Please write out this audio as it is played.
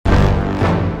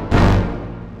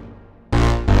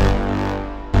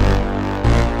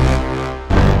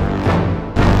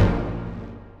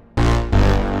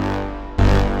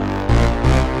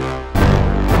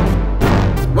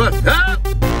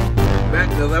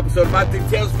episode of My Thick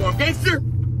Tales from Gangster.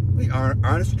 We are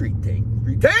on a street take.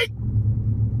 Street take!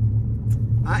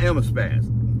 I am a spaz.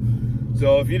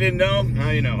 So if you didn't know,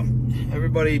 now you know.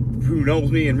 Everybody who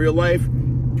knows me in real life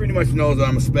pretty much knows that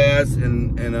I'm a spaz,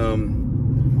 and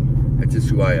that's just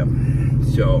who I am.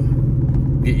 So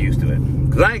get used to it.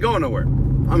 Because I ain't going nowhere.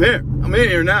 I'm here. I'm in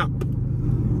here now.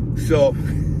 So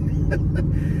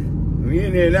I'm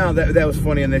in here now. That was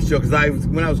funny on this show, because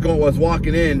when I was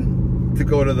walking in to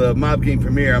go to the Mob King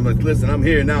premiere, I'm like, listen, I'm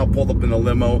here now. Pulled up in a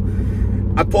limo.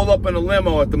 I pulled up in a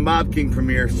limo at the Mob King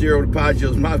premiere, Ciro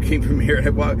DiPaggio's Mob King premiere.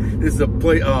 This is a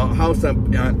house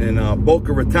in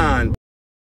Boca Raton.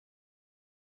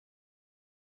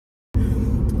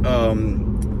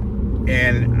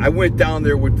 And I went down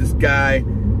there with this guy,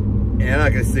 and I'm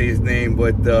not gonna say his name,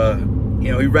 but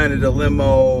you know, he rented a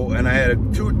limo, and I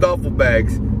had two duffel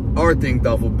bags, our thing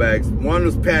duffel bags. One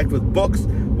was packed with books,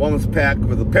 one was packed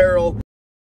with apparel.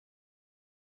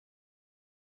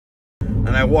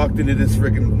 And I walked into this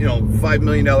freaking, you know, $5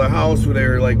 million house where they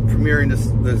were like premiering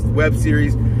this web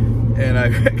series, and I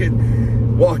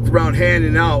walked around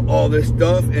handing out all this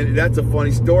stuff. And that's a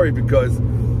funny story, because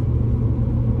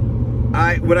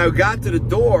when I got to the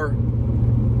door,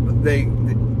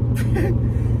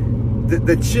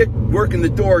 the chick working the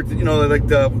door, you know, like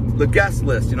the guest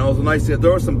list, you know, it was a nice.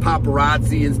 There was some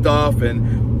paparazzi and stuff,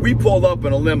 and we pulled up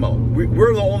in a limo.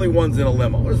 We're the only ones in a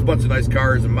limo. There's a bunch of nice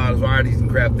cars and Maseratis and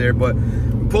crap there, but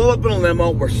we pull up in a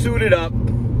limo. We're suited up.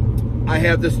 I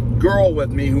have this girl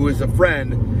with me who is a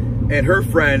friend, and her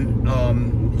friend,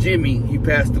 Jimmy, he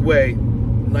passed away.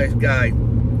 Nice guy.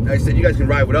 I said, you guys can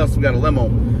ride with us. We got a limo.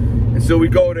 And so we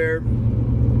go there,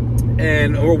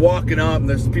 and we're walking up, and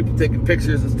there's people taking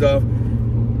pictures and stuff.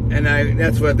 And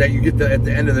that's what you get at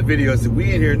the end of the video. So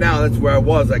we in here now. That's where I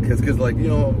was, like, cause like, you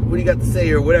know, what do you got to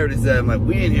say or whatever they said. I'm like,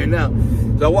 we in here now.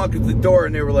 So I walked up the door,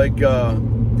 and they were like,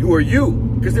 who are you?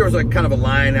 Because there was like kind of a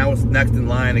line. I was next in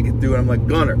line to get through, and I'm like,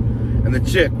 Gunner. And the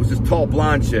chick was this tall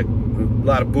blonde chick with a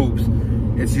lot of boobs,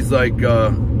 and she's like,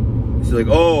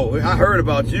 oh, I heard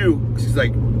about you. She's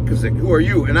like, who are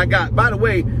you? And I got, by the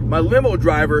way, my limo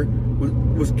driver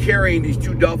was carrying these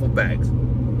two duffel bags,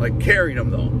 like carrying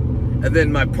them though. And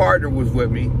then my partner was with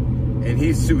me, and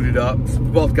he's suited up. We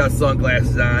both got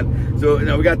sunglasses on. So, you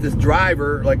know, we got this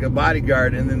driver, like a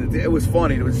bodyguard, and then it was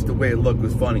funny. It was just the way it looked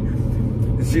was funny.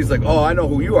 And she's like, oh, I know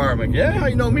who you are. I'm like, yeah, how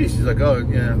you know me? She's like, oh,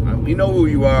 yeah, we know who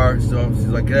you are. So she's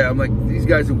like, yeah. I'm like, these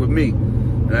guys are with me.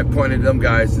 And I pointed to them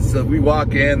guys. And so we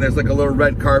walk in, there's like a little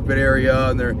red carpet area,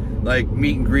 and they're like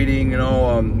meet and greeting, you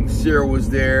know. Ciro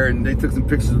was there, and they took some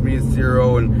pictures of me and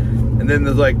Ciro, and then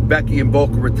there's like Becky in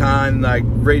Boca Raton, like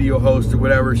radio host or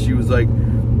whatever. She was like,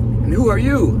 and who are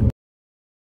you?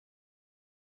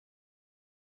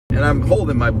 And I'm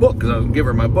holding my book, because I was gonna give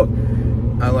her my book.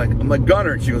 I'm like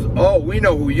Gunner, and she goes, oh, we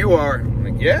know who you are. I'm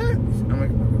like, yeah? I'm like,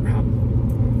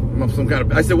 I'm some kind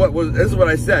of, I said, this is what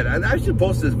I said. I should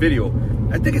post this video.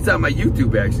 I think it's on my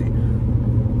YouTube, actually.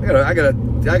 I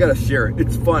gotta share it.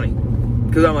 It's funny,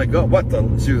 because I'm like, oh, what the?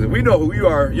 She was like, we know who you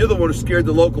are. You're the one who scared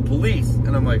the local police.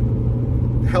 And I'm like,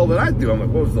 the hell did I do? I'm like,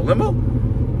 what was the limo?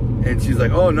 And she's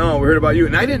like, oh no, we heard about you.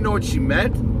 And I didn't know what she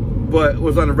meant, but it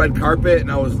was on a red carpet,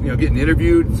 and I was, you know, getting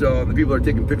interviewed. So the people are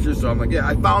taking pictures. So I'm like, yeah.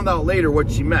 I found out later what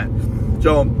she meant.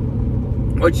 So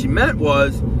what she meant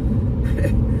was,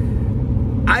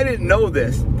 I didn't know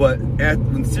this, but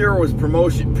when Ciro was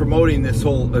promoting this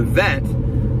whole event,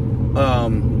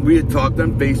 we had talked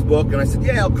on Facebook, and I said,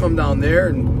 yeah, I'll come down there,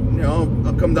 and, you know,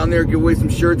 I'll come down there, give away some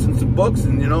shirts and some books,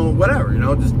 and, you know, whatever, you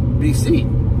know, just be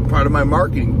seen, part of my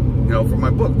marketing, you know, for my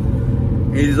book.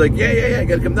 And he's like, yeah, I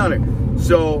gotta come down there.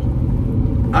 So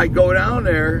I go down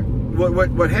there.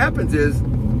 What happens is,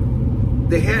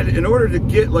 they had, in order to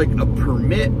get like a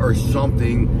permit or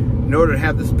something, in order to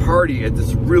have this party at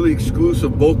this really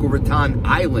exclusive Boca Raton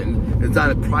island, it's on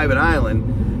a private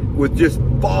island with just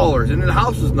ballers, and the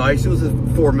house was nice. It was a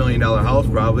 $4 million house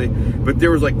probably, but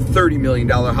there was like $30 million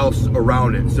houses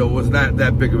around it, so it was not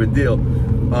that big of a deal.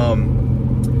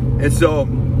 And so,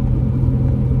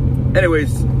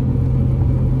 anyways,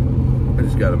 I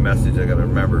just got a message I gotta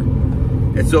remember.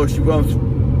 And so she goes,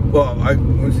 well,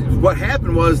 what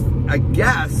happened was, I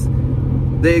guess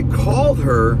they called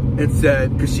her and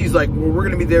said, because she's like, well, we're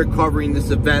gonna be there covering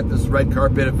this event, this red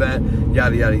carpet event,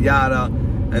 yada yada yada,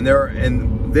 and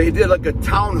they did like a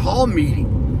town hall meeting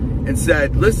and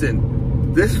said,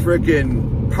 listen, this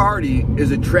freaking party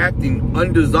is attracting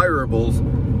undesirables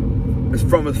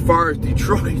from as far as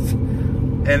Detroit.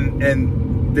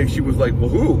 And she was like, well,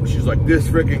 who? She's like, this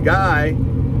freaking guy,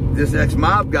 this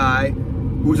ex-mob guy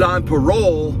who's on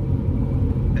parole,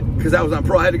 because I was on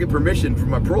parole. I had to get permission from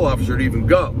my parole officer to even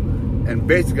go. And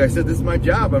basically I said, this is my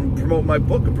job. I'm promoting my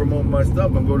book and promoting my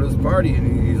stuff. I'm going to this party.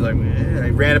 And he's like, man, I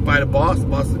ran it by the boss. The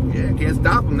boss said, yeah, can't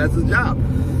stop him. That's his job.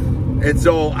 And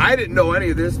so I didn't know any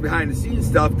of this behind the scenes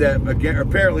stuff, that again,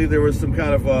 apparently there was some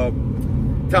kind of a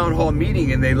town hall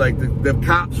meeting, and they like, the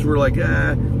cops were like,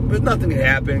 but nothing had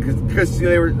happened, because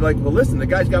they were like, well, listen, the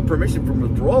guy's got permission from the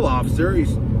parole officer.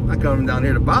 He's not coming down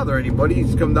here to bother anybody.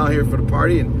 He's coming down here for the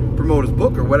party and promote his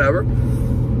book or whatever.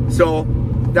 So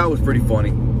that was pretty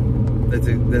funny.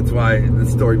 That's why the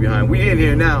story behind. We in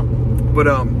here now, but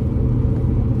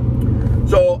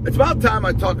so it's about time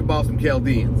I talk about some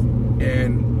Chaldeans,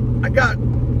 and I got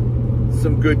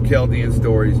some good Chaldean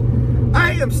stories.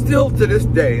 I am still, to this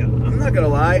day, I'm not gonna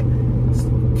lie,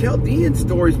 Chaldean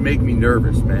stories make me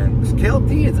nervous, man.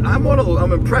 Chaldeans,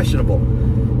 I'm impressionable,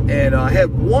 and I had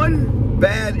one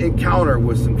bad encounter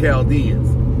with some Chaldeans,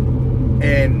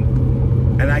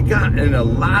 and I got in a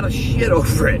lot of shit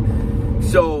over it.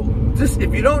 So just,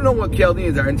 if you don't know what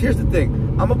Chaldeans are, and here's the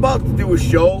thing, I'm about to do a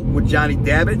show with Johnny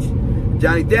Dabish.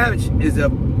 Johnny Dabish is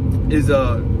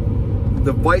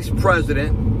the vice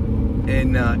president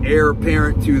and heir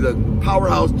apparent to the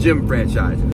Powerhouse Gym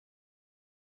franchise.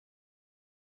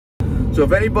 So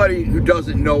if anybody who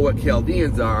doesn't know what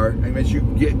Chaldeans are, I mean, you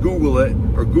can Google it,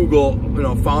 or Google, you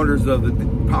know, founders of the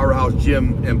Powerhouse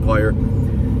Gym empire.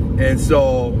 And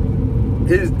so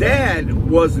his dad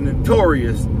was a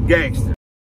notorious gangster.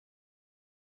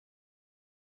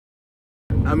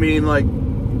 I mean, like,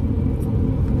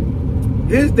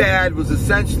 his dad was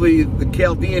essentially the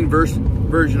Chaldean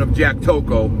version of Jack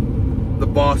Tocco, the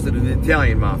boss of the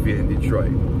Italian Mafia in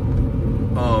Detroit.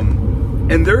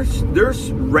 And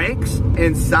there's ranks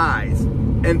and size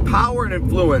and power and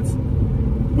influence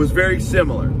was very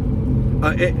similar.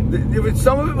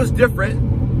 Some of it was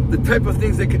different. The type of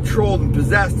things they controlled and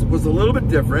possessed was a little bit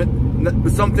different,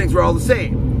 but some things were all the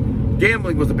same.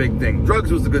 Gambling was a big thing.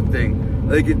 Drugs was a good thing.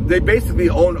 They basically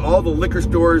owned all the liquor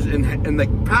stores and like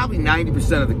probably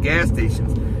 90% of the gas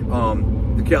stations.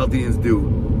 The Chaldeans do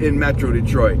in Metro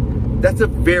Detroit. That's a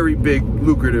very big,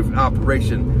 lucrative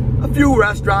operation. A few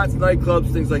restaurants,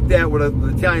 nightclubs, things like that, where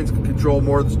the Italians can control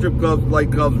more. The strip clubs,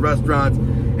 light clubs, rrestaurants,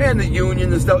 and the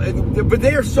union and stuff. But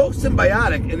they are so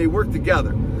symbiotic, and they work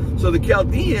together. So the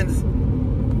Chaldeans,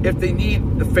 if they need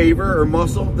a favor or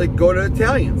muscle, they go to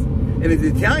Italians. And if the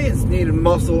Italians need a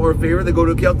muscle or a favor, they go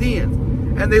to Chaldeans.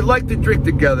 And they like to drink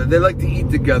together. They like to eat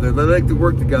together. They like to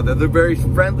work together. They're very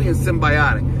friendly and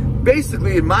symbiotic.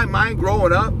 Basically, in my mind,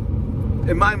 growing up,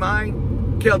 in my mind,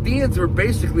 Chaldeans were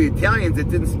basically Italians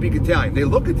that didn't speak Italian. They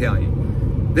look Italian.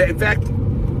 In fact,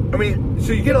 I mean,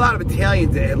 so you get a lot of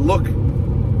Italians that look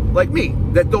like me,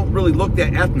 that don't really look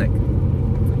that ethnic.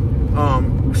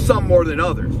 Some more than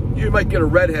others. You might get a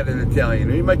redheaded Italian,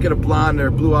 or you might get a blonde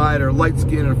or blue-eyed or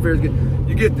light-skinned or fair-skinned.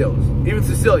 You get those. Even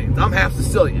Sicilians. I'm half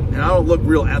Sicilian, and I don't look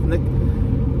real ethnic.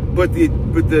 But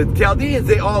the Chaldeans,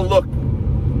 they all look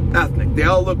ethnic. They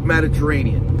all look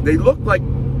Mediterranean. They look like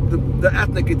the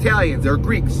ethnic Italians or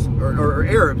Greeks or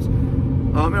Arabs.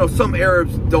 You know, some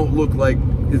Arabs don't look like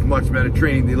as much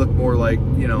Mediterranean. They look more like,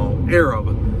 you know, Arab.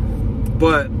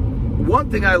 But one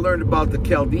thing I learned about the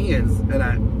Chaldeans,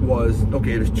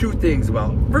 okay, there's two things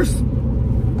about. First,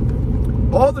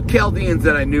 all the Chaldeans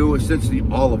that I knew, essentially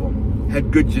all of them,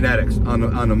 had good genetics on the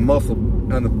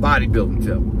bodybuilding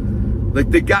tip. Like,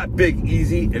 they got big,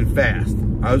 easy, and fast.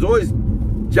 I was always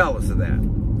jealous of that.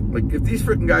 Like, if these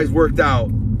freaking guys worked out,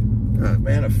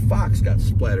 man, a fox got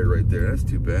splattered right there. That's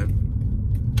too bad.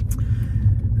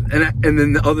 And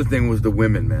then the other thing was the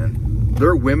women, man.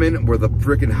 Their women were the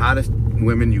freaking hottest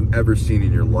women you ever seen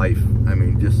in your life. I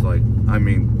mean, just like,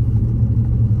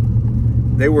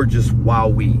 they were just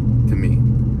wowee to me.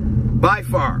 By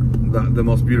far, the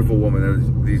most beautiful woman are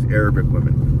these Arabic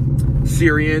women.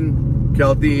 Syrian,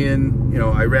 Chaldean, you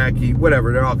know, Iraqi,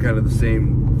 whatever. They're all kind of the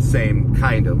same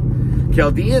kind of.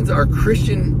 Chaldeans are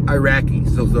Christian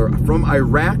Iraqis. So they're from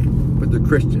Iraq, but they're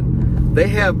Christian. They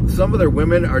have, some of their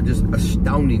women are just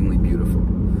astoundingly beautiful.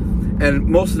 And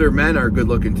most of their men are good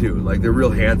looking too. Like, they're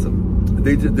real handsome.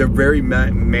 They're very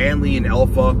manly and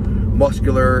alpha,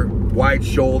 muscular, wide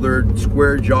shouldered,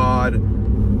 square jawed.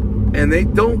 And they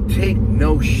don't take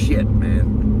no shit,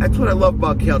 man. That's what I love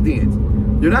about Chaldeans.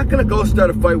 You're not going to go start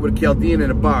a fight with a Chaldean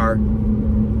in a bar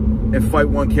and fight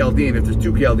one Chaldean if there's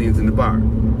two Chaldeans in the bar.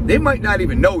 They might not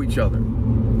even know each other.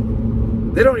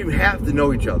 They don't even have to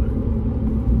know each other.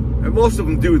 And most of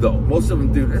them do, though. Most of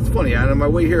them do. That's funny. On my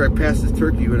way here, I passed this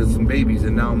turkey with some babies,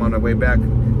 and now I'm on my way back.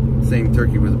 Same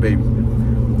turkey with the babies.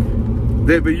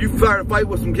 But you start a fight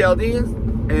with some Chaldeans,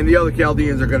 and the other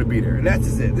Chaldeans are going to be there. And that's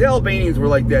just it. The Albanians were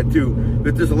like that, too.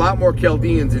 But there's a lot more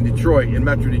Chaldeans in Detroit, in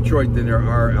Metro Detroit, than there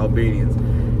are Albanians.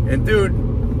 And dude,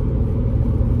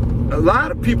 a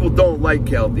lot of people don't like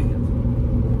Chaldeans.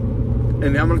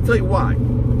 And I'm going to tell you why.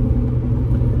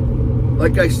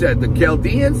 Like I said, the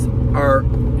Chaldeans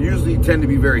usually tend to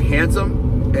be very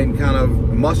handsome and kind of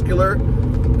muscular.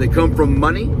 They come from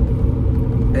money,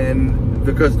 and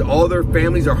because all their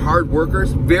families are hard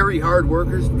workers, very hard,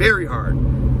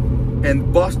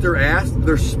 and bust their ass.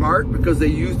 They're smart because they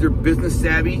use their business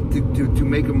savvy to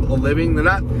make them a living. They're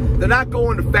not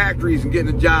going to factories and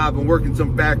getting a job and working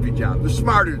some factory job. They're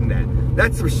smarter than that.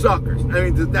 That's for suckers. I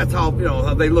mean, that's how, you know,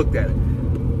 how they looked at it.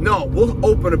 No, we'll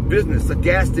open a business, a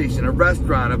gas station, a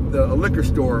restaurant, a liquor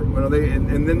store. You know,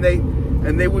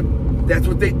 they would. That's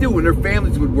what they do, and their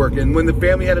families would work. And when the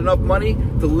family had enough money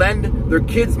to lend their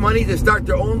kids money to start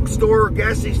their own store or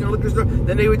gas station or liquor store,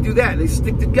 then they would do that. They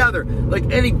stick together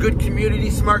like any good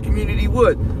community, smart community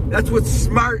would. That's what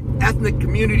smart ethnic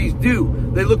communities do.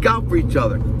 They look out for each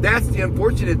other. That's the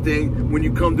unfortunate thing when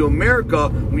you come to America,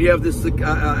 when you have this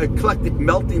eclectic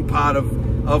melting pot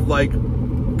of like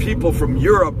people from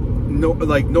Europe,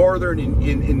 like northern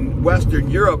and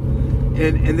western Europe.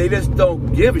 And they just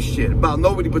don't give a shit about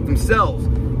nobody but themselves.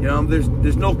 You know,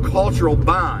 there's no cultural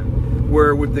bond.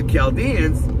 Where with the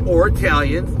Chaldeans or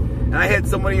Italians, and I had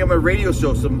somebody on my radio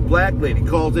show, some black lady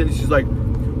calls in and she's like,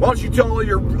 why don't you tell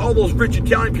all those rich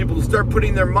Italian people to start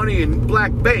putting their money in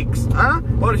black banks, huh?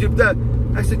 Why don't you do that?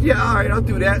 I said, yeah, all right, I'll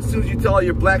do that as soon as you tell all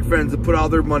your black friends to put all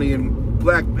their money in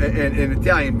black and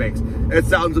Italian banks. That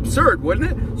sounds absurd,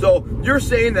 wouldn't it? So you're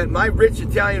saying that my rich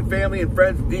Italian family and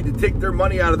friends need to take their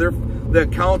money out of the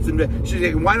accounts, and she's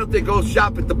like, why don't they go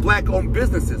shop at the black-owned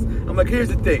businesses? I'm like, here's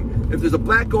the thing. If there's a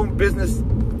black-owned business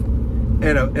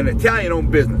and an Italian-owned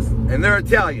business, and they're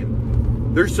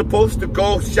Italian, they're supposed to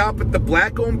go shop at the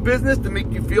black-owned business to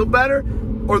make you feel better,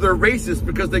 or they're racist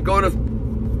because they go to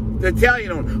the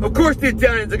Italian-owned. Of course the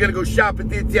Italians are going to go shop at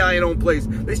the Italian-owned place.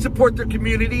 They support their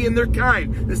community and their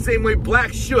kind, the same way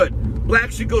blacks should.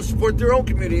 Blacks should go support their own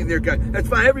community and their kind. That's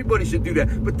fine. Everybody should do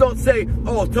that. But don't say,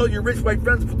 oh, tell your rich white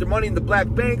friends to put their money in the black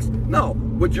banks. No.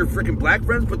 Would your freaking black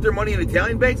friends put their money in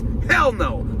Italian banks? Hell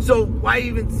no. So why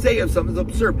even say if something's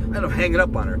absurd? I don't hang it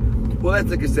up on her. Well,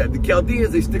 that's like I said. The Chaldeans,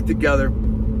 they stick together.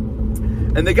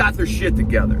 And they got their shit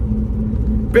together.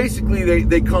 Basically,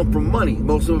 they come from money.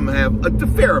 Most of them have a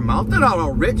fair amount. They're not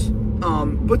all rich.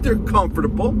 But they're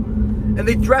comfortable. And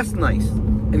they dress nice.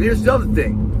 And here's the other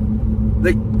thing.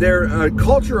 They're a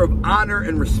culture of honor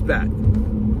and respect,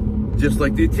 just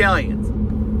like the Italians.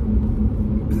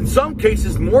 In some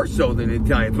cases, more so than the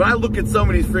Italians. When I look at some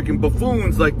of these freaking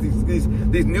buffoons, like these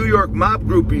New York mob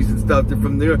groupies and stuff, they're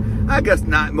from New York. I guess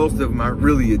not. Most of them aren't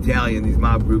really Italian. These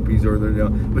mob groupies, or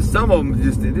but some of them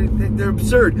just they're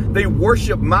absurd. They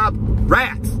worship mob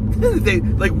rats. They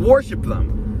like worship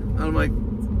them. And I'm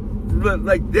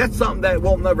like that's something that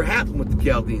won't never happen with the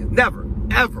Chaldeans. Never,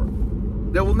 ever.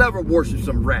 They will never worship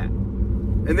some rat.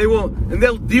 And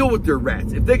they'll deal with their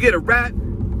rats. If they get a rat,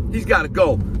 he's got to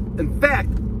go. In fact,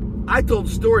 I told a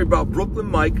story about Brooklyn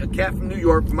Mike, a cat from New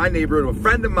York, from my neighborhood, a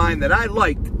friend of mine that I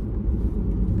liked.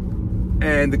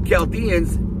 And the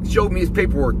Chaldeans showed me his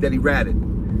paperwork that he ratted.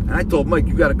 And I told Mike,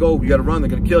 you got to go. You got to run. They're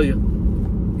going to kill you.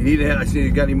 I said,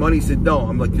 you got any money? He said, no.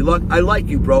 I'm like, I like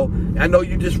you, bro. I know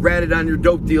you just ratted on your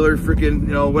dope dealer,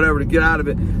 freaking, whatever, to get out of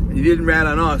it. And you didn't rat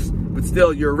on us. But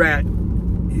still, you're a rat.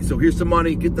 So here's some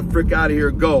money, get the frick out of here,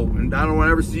 go. And I don't want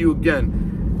to ever see you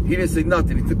again. He didn't say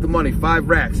nothing. He took the money, 5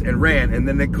 racks, and ran. And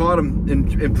then they caught him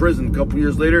in prison a couple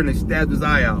years later, and they stabbed his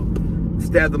eye out.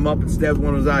 Stabbed him up and stabbed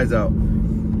one of his eyes out.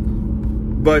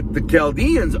 But the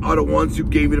Chaldeans are the ones who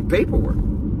gave me the paperwork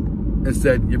and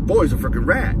said, your boy's a freaking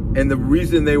rat. And the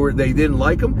reason they didn't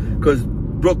like him, because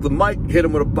Brooklyn Mike hit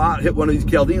him with a bottle, hit one of these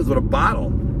Chaldeans with a bottle.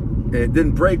 And it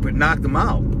didn't break, but knocked him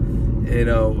out,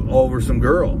 over some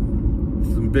girl.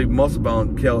 Some big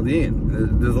muscle-bound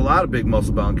Chaldean. There's a lot of big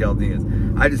muscle-bound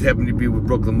Chaldeans. I just happened to be with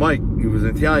Brooklyn Mike. He was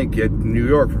an Italian kid from New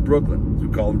York, from Brooklyn. So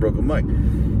we called him Brooklyn Mike.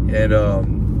 And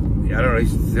I don't know,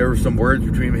 there were some words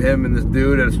between him and this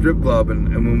dude at a strip club. And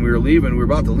when we were leaving, we were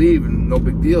about to leave, and no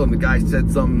big deal. And the guy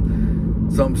said something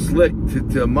slick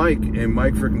to Mike, and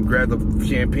Mike freaking grabbed a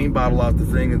champagne bottle off the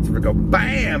thing and freaking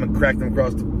bam, and cracked him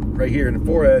across right here in the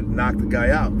forehead, and knocked the guy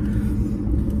out.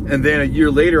 And then a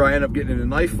year later, I ended up getting in a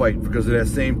knife fight because of that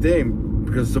same thing.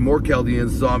 Because some more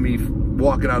Chaldeans saw me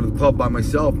walking out of the club by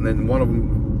myself. And then one of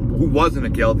them, who wasn't a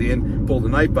Chaldean, pulled a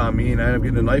knife on me. And I ended up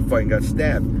getting in a knife fight and got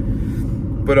stabbed.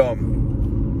 But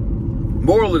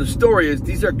moral of the story is,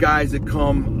 these are guys that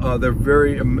come, they're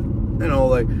very,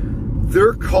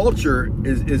 their culture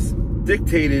is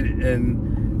dictated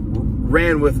and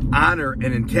ran with honor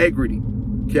and integrity.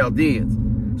 Chaldeans.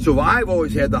 So I've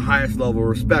always had the highest level of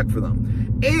respect for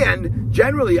them. And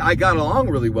generally, I got along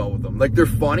really well with them. Like, they're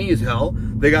funny as hell.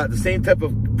 They got the same type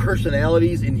of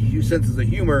personalities and senses of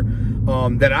humor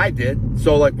that I did.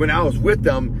 So, like, when I was with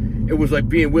them, it was like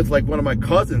being with, like, one of my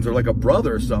cousins or, like, a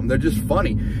brother or something. They're just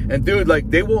funny. And, dude, like,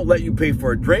 they won't let you pay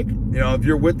for a drink. You know, if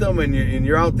you're with them and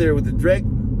you're out there with a drink,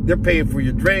 they're paying for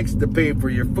your drinks. They're paying for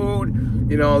your food.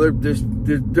 You know, they're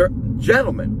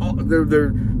gentlemen. They're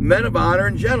men of honor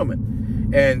and gentlemen.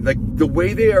 And, like, the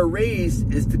way they are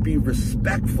raised is to be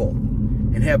respectful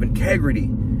and have integrity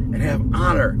and have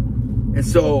honor. And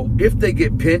so if they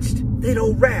get pinched, they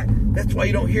don't rat. That's why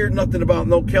you don't hear nothing about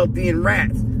no Chaldean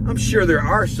rats. I'm sure there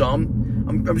are some.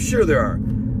 I'm sure there are.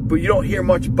 But you don't hear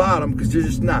much about them because they're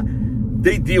just not.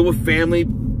 They deal with family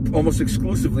almost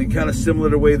exclusively, kind of similar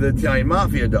to the way the Chaldean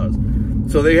Mafia does.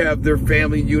 So they have their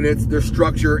family units, their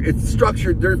structure. It's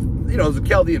structured, it's a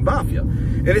Chaldean Mafia.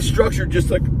 And it's structured just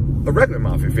like a regular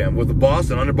Mafia family with a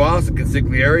boss, an underboss, a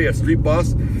consigliere, a street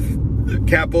boss,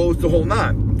 capos, the whole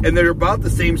nine. And they're about the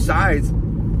same size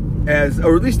as,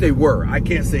 or at least they were. I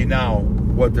can't say now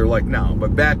what they're like now,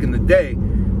 but back in the day,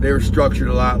 they were structured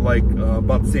a lot like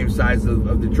about the same size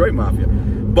of Detroit Mafia.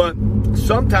 But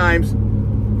sometimes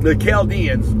the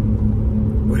Chaldeans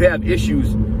would have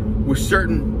issues with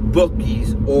certain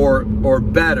bookies or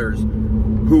bettors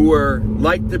who were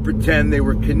like to pretend they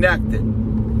were connected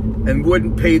and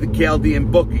wouldn't pay the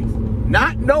Chaldean bookies,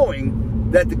 not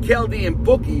knowing that the Chaldean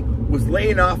bookie was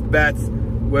laying off bets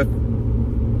with,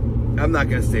 I'm not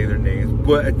going to say their names,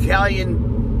 but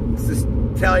Italian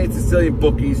Sicilian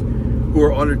bookies who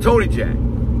are under Tony Jack.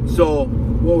 So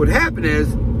what would happen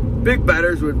is big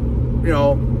bettors would,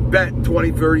 bet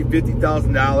 $20,000, $30,000,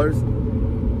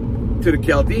 $50,000 to the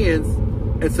Chaldeans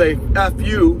and say, F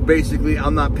you, basically,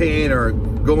 I'm not paying or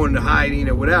going into hiding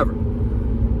or whatever.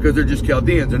 Because they're just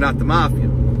Chaldeans, they're not the Mafia.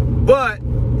 But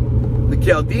the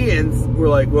Chaldeans were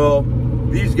like, well,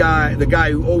 the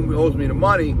guy who owes me the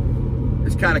money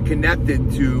is kind of connected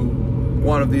to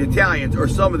one of the Italians or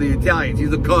some of the Italians.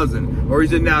 He's a cousin or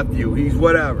he's a nephew, he's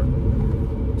whatever.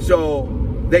 So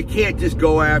they can't just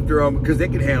go after them because they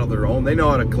can handle their own. They know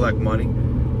how to collect money.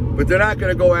 But they're not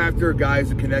going to go after a guy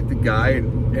who's a connected guy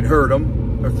and hurt him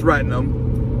or threaten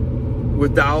him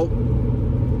without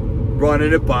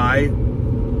running it by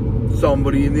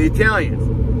somebody in the Italians.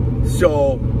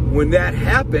 So when that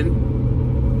happened,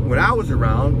 when I was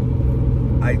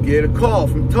around, I'd get a call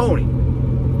from Tony.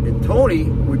 And Tony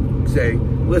would say,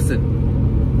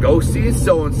 listen, go see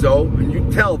so-and-so and you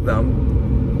tell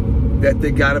them that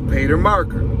they got to pay their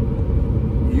marker.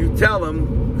 You tell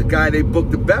them the guy they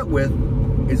booked the bet with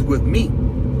is with me.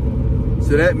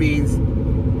 So that means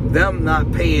them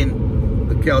not paying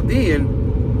the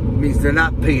Chaldean means they're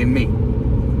not paying me.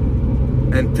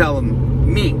 And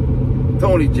telling me,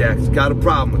 Tony Jack's got a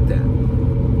problem with that.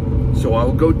 So I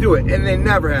would go do it. And they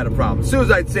never had a problem. As soon as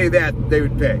I'd say that, they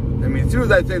would pay. I mean, as soon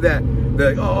as I'd say that,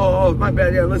 they're like, oh, my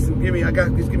bad. Yeah, listen,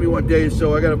 just give me 1 day or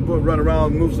so. I got to run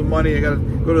around, move some money. I got to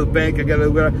go to the bank.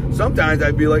 Sometimes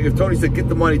I'd be like, if Tony said, get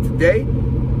the money today,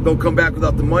 don't come back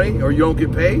without the money or you don't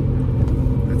get paid.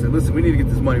 I said, listen, we need to get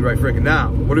this money right freaking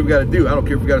now. What do we got to do? I don't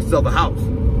care if we got to sell the house.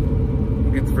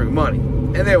 We'll get the freaking money.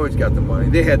 And they always got the money.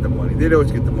 They had the money. They'd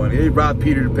always get the money. They robbed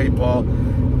Peter to pay Paul.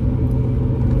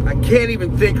 I can't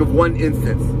even think of one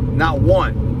instance, not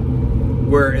one,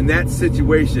 where in that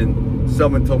situation,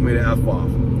 someone told me to F off.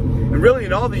 And really,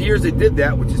 in all the years they did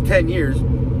that, which is 10 years,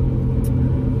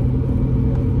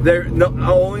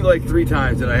 only like 3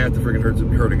 times did I have to freaking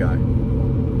hurt a guy.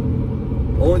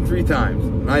 Only 3 times.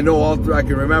 And I know I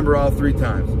can remember all 3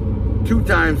 times. 2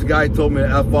 times the guy told me to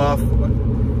F off.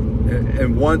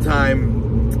 And 1 time,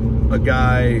 a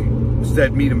guy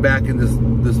said meet him back in this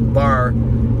bar,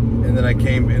 and then I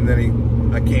came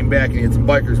back and he had some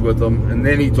bikers with him, and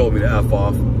then he told me to F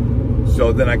off.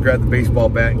 So then I grabbed the baseball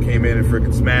bat and came in and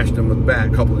freaking smashed him with a bat,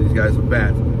 a couple of these guys with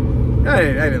bats. I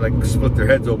didn't like split their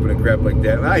heads open and crap like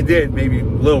that. I did maybe a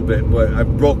little bit, but I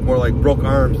broke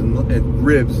arms and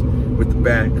ribs with the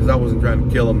bat because I wasn't trying to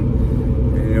kill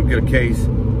him and get a case.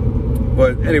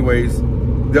 But anyways,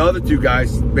 the other 2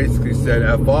 guys basically said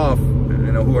F off.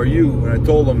 Who are you? And I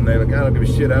told them, they're like, I don't give a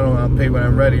shit. I'll pay when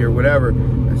I'm ready or whatever.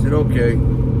 I said, okay.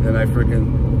 And I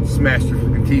freaking smashed their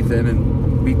freaking teeth in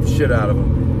and beat the shit out of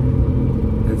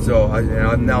them. And so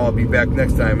now I'll be back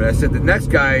next time. And I said, the next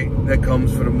guy that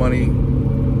comes for the money,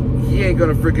 he ain't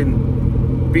gonna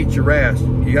freaking beat your ass.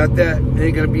 You got that? It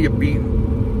ain't gonna be a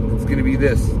beating. It's gonna be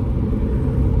this.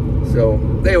 So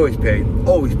they always paid.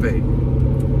 Always paid.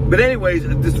 But anyways,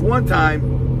 this one time,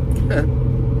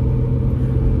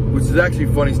 which is actually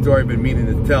a funny story, I've been meaning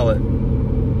to tell it.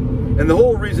 And the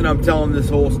whole reason I'm telling this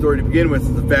whole story to begin with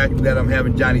is the fact that I'm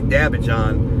having Johnny Dabish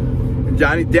on. And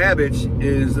Johnny Dabish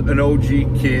is an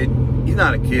OG kid. He's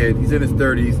not a kid. He's in his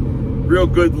 30s. Real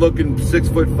good looking,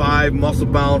 6'5", muscle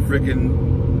bound,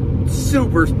 freaking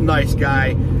super nice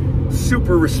guy.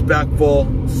 Super respectful,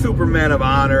 super man of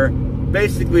honor.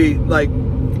 Basically, like,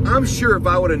 I'm sure if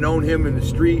I would have known him in the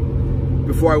street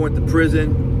before I went to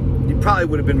prison, he probably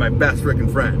would have been my best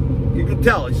freaking friend. You can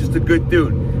tell, he's just a good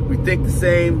dude. We think the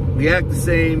same, we act the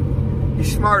same.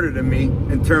 He's smarter than me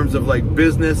in terms of like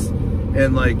business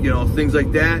and like, you know, things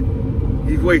like that.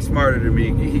 He's way smarter than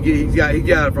me. He got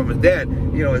it from his dad.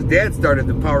 You know, his dad started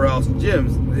the Powerhouse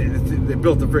Gyms. They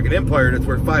built a freaking empire that's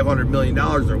worth $500 million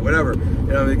or whatever.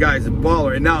 You know, the guy's a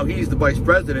baller. And now he's the vice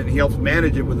president. He helps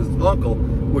manage it with his uncle,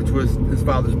 which was his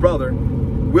father's brother,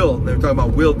 Will. They were talking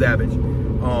about Will Dabish.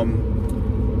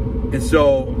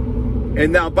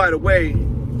 And now, by the way,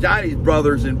 Johnny's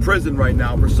brother's in prison right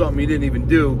now for something he didn't even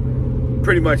do.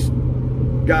 Pretty much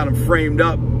got him framed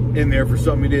up in there for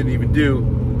something he didn't even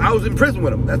do. I was in prison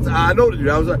with him. I know the dude.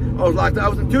 I was locked. I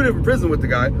was in 2 different prisons with the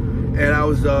guy, and I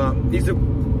was. He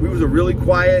was a really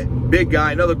quiet, big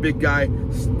guy. Another big guy,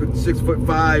 6'5",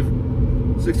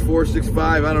 6'4",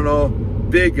 6'5". I don't know.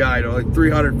 Big guy though, like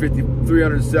 350,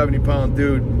 370 pound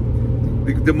dude.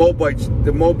 The Moabites,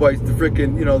 the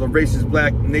freaking, you know, the racist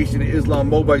black Nation of Islam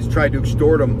Moabites tried to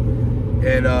extort him,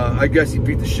 and I guess he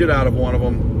beat the shit out of one of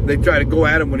them. They tried to go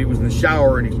at him when he was in the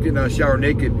shower, and he was getting out of the shower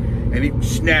naked, and he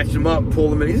snatched him up,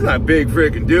 pulled him in. He's not a big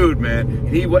freaking dude, man.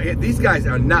 And these guys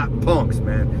are not punks,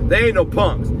 man. They ain't no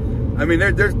punks. I mean,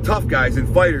 they're tough guys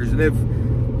and fighters,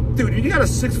 and dude, you got a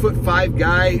 6'5"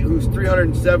 guy who's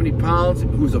 370 pounds,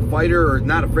 who's a fighter or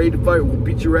not afraid to fight, will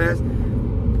beat your ass.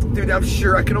 Dude, I'm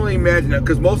sure, I can only imagine that,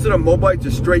 because most of them Moabites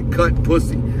are straight cut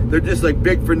pussy. They're just like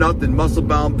big for nothing, muscle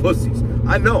bound pussies.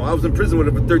 I know, I was in prison with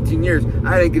them for 13 years.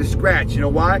 I didn't get a scratch. You know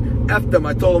why? F them.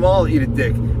 I told them all to eat a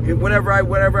dick. And whenever I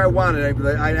wanted,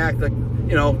 I'd act like,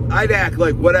 you know, I'd act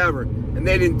like whatever. And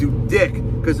they didn't do dick,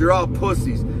 because they're all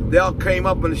pussies. They all came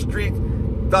up on the street,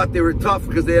 thought they were tough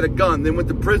because they had a gun. Then went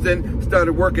to prison,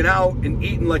 started working out and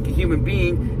eating like a human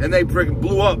being, and they freaking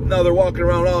blew up. Now they're walking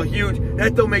around all huge.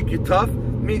 That don't make you tough.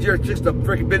 It means you're just a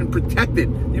freaking been protected.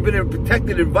 You've been in a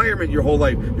protected environment your whole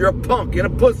life. You're a punk and a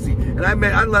pussy. And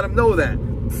I'd let them know that.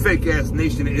 Fake ass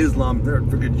Nation of Islam, they're a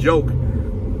freaking joke.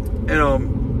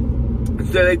 And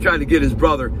so they tried to get his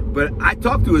brother, but I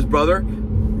talked to his brother,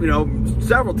 you know,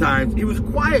 several times. He was a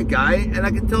quiet guy, and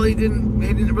I could tell he didn't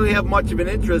really have much of an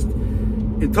interest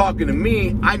in talking to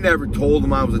me. I never told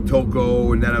him I was a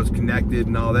Toko and that I was connected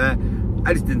and all that.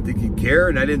 I just didn't think he'd care,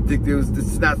 and I didn't think this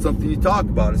is not something you talk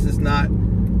about. It's just not.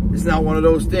 It's not one of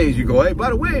those things. You go, hey, by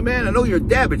the way, man, I know you're a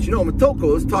Dabish. You know, I'm a Toko.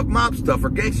 Let's talk mob stuff or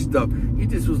gangster stuff. He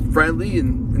just was friendly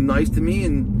and nice to me,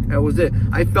 and that was it.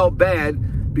 I felt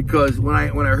bad because when I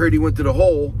heard he went to the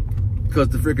hole because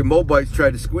the freaking Moabites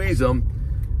tried to squeeze him,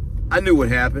 I knew what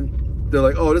happened. They're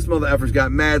like, oh, this mother effer's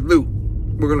got mad loot.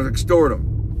 We're going to extort him.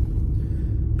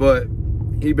 But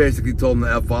he basically told them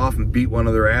to F off and beat one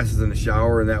of their asses in the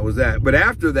shower, and that was that. But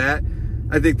after that,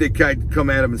 I think they kind of come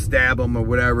at him and stab him or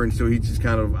whatever, and so he just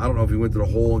kind of, I don't know if he went to the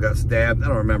hole and got stabbed. I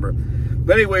don't remember.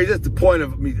 But anyways, that's the point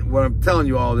of me. When I'm telling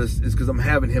you all this is because I'm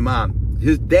having him on.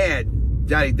 His dad,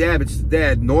 Johnny Dabish's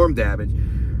dad, Norm Dabish,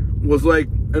 was like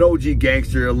an OG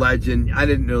gangster, a legend. I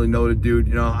didn't really know the dude.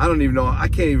 You know, I don't even know. I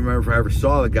can't even remember if I ever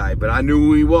saw the guy, but I knew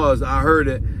who he was. I heard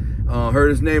it. Heard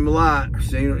his name a lot.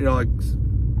 You know, like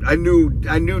I knew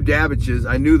Dabish's.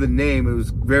 I knew the name. It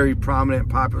was very prominent,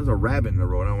 popular. There's a rabbit in the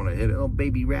road. I don't want to hit it. Oh,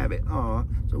 baby rabbit. Aw,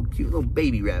 so cute, little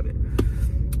baby rabbit.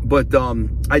 But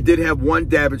I did have one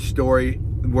Dabish story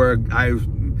where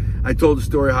I told the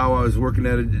story how I was working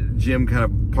at a gym kind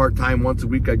of part-time once a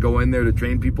week. I'd go in there to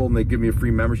train people, and they give me a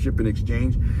free membership in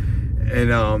exchange.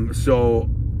 And so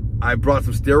I brought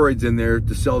some steroids in there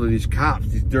to sell to these cops,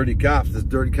 these dirty cops, this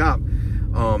dirty cop.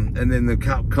 And then the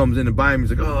cop comes in to buy him.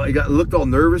 He's like, oh, he looked all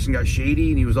nervous and got shady,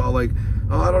 and he was all like,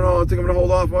 oh, I don't know, I think I'm gonna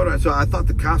hold off on it. So I thought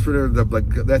the cops were there,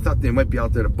 like, I thought they might be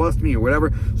out there to bust me or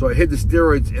whatever. So I hid the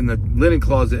steroids in the linen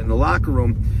closet in the locker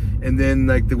room, and then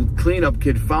like the cleanup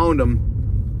kid found them.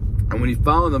 And when he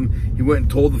found them, he went and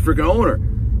told the freaking owner.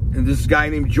 And this guy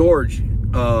named George,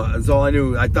 that's all I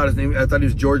knew. I thought he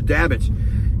was George Dabish.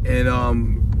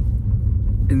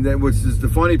 And then what's the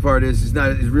funny part is,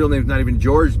 his real name's not even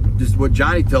George. Just what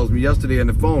Johnny tells me yesterday on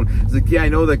the phone. He's like, yeah, I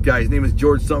know that guy. His name is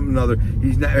George something or other.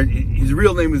 He's not. His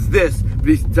real name is this, but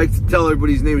he likes to tell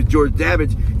everybody his name is George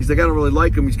Dabish. He's like, I don't really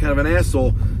like him. He's kind of an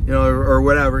asshole, you know, or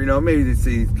whatever. You know, maybe they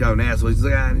say he's kind of an asshole. He's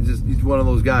like, he's one of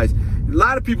those guys.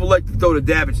 lot of people like to throw the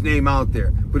Dabish name out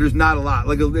there, but there's not a lot.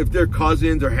 Like if they're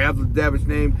cousins or have the Dabish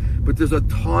name, but there's a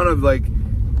ton of like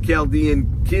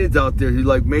Chaldean kids out there who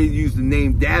like may use the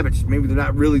name Dabish. Maybe they're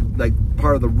not really like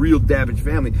part of the real Dabish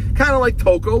family. Kind of like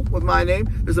Toko with my name.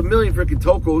 There's a million freaking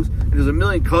Tokos, and there's a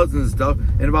million cousins and stuff,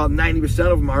 and about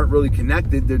 90% of them aren't really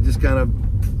connected. They're just kind of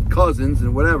cousins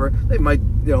and whatever. They might,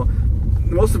 you know,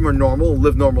 most of them are normal,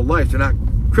 live normal lives. They're not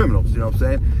criminals, you know what I'm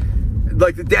saying?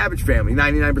 Like the Dabish family,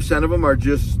 99% of them are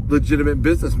just legitimate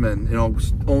businessmen, you know,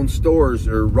 own stores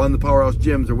or run the Powerhouse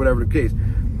gyms or whatever the case.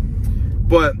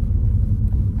 But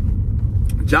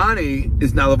Johnny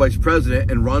is now the vice president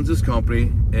and runs this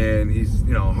company, and he's,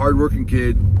 you know, a hardworking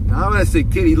kid. I'm gonna say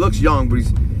kid, he looks young, but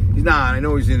he's not. I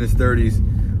know he's in his 30s.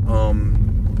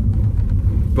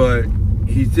 But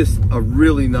he's just a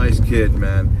really nice kid,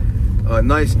 man. A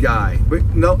nice guy, but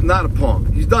no, not a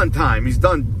punk. He's done time. He's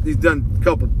done a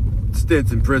couple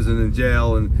stints in prison and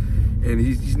jail, and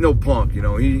he's no punk, you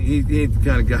know. He ain't the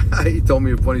kind of guy. He told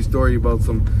me a funny story about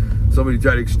somebody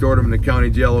tried to extort him in the county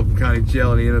jail, and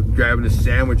he ended up grabbing his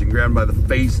sandwich and grabbing him by the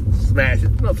face and smash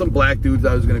it. You know, some black dude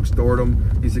thought I was gonna extort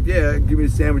him. He said, "Yeah, give me a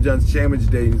sandwich on sandwich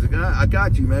day." And he's like, "I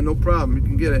got you, man, no problem. You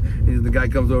can get it." And the guy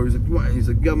comes over. He's like, "What?" He's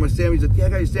like, "You got my sandwich?" He's like, "Yeah, I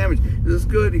got your sandwich." Is this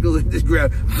good? He goes, just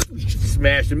grab,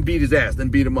 smash him, beat his ass, then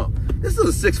beat him up. This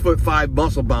is a 6'5"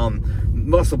 muscle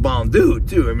bound dude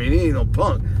too. I mean, he ain't no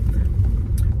punk.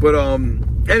 But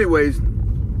anyways.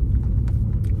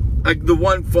 The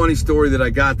one funny story that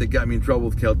I got that got me in trouble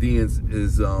with Chaldeans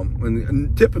is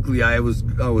when typically I was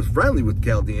friendly with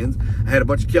Chaldeans. I had a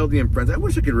bunch of Chaldean friends. I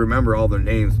wish I could remember all their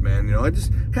names, man. You know, I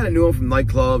just kind of knew them from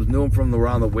nightclubs, knew them from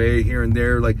around the way here and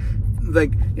there. Like you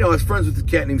know, I was friends with a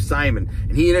cat named Simon,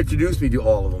 and he introduced me to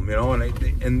all of them. You know, and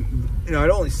you know,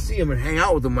 I'd only see them and hang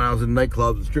out with them when I was in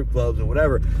nightclubs and strip clubs and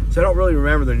whatever. So I don't really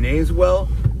remember their names well.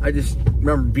 I just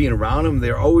remember being around them.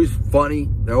 They're always funny.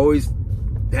 They're always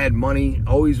had money,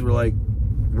 always were like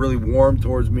really warm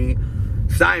towards me.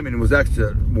 Simon was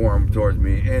extra warm towards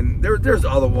me, and there's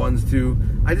other ones too.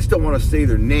 I just don't want to say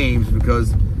their names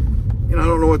because, you know, I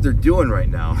don't know what they're doing right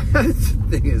now. That's the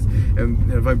thing is, and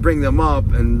if I bring them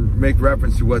up and make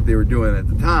reference to what they were doing at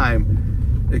the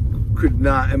time,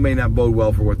 it may not bode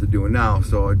well for what they're doing now.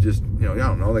 So I just, you know, I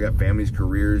don't know. They got families,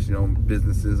 careers, you know,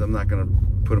 businesses. I'm not gonna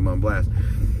put them on blast.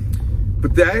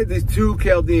 But I had these two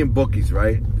Chaldean bookies,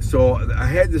 right? So I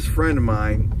had this friend of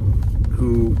mine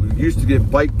who used to get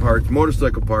bike parts,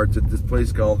 motorcycle parts at this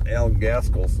place called Al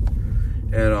Gaskell's.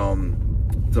 And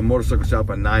it's a motorcycle shop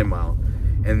on 9 Mile.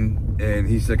 And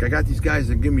he's like, I got these guys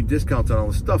that give me discounts on all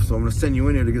the stuff, so I'm gonna send you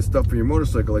in here to get stuff for your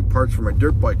motorcycle, like parts for my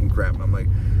dirt bike and crap. And I'm like,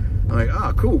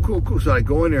 ah, cool. So I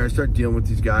go in there and start dealing with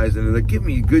these guys, and they give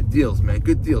me good deals, man,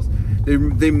 good deals.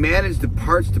 They manage the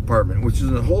parts department, which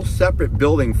is a whole separate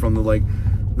building from the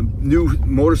new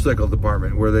motorcycle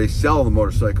department where they sell the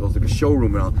motorcycles, like a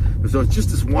showroom and all. So it's just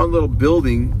this one little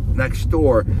building next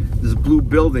door, this blue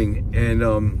building, and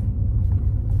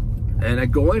I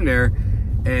go in there,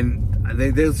 and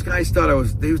those guys thought I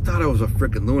was a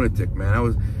freaking lunatic, man.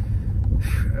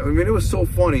 I mean, it was so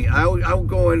funny. I would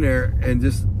go in there and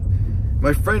just.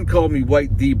 My friend called me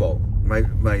White Debo.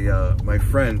 My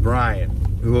friend Brian,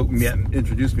 who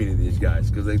introduced me to these guys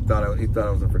because he thought I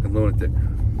was a freaking lunatic.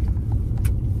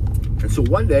 And so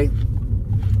one day,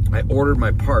 I ordered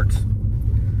my parts,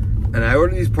 and I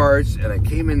ordered these parts, and I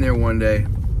came in there one day.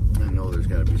 I know there's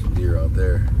got to be some deer out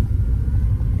there.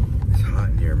 It's hot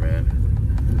in here, man.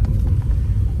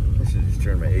 I should just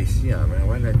turn my AC on, man.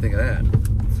 Why didn't I think of that?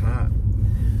 It's hot.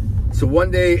 So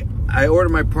one day, I ordered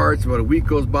my parts, about a week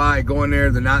goes by, I go in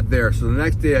there, they're not there. So the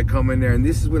next day I come in there, and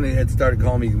this is when they had started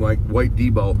calling me like White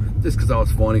Debo, just because I was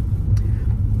funny.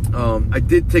 I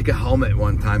did take a helmet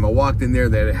one time. I walked in there,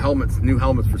 they had helmets, new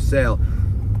helmets for sale.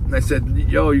 And I said,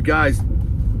 yo, you guys,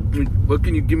 what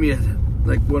can you give me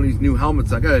like one of these new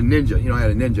helmets? I got a Ninja, you know, I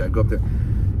had a Ninja. I go up there,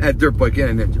 I had a dirt bike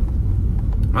and a Ninja.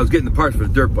 I was getting the parts for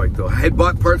the dirt bike though. I had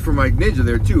bought parts for my Ninja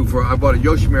there too. I bought a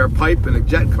Yoshimura pipe and a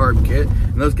jet carb kit,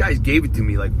 and those guys gave it to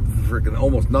me like freaking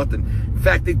almost nothing. In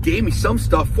fact, they gave me some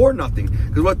stuff for nothing,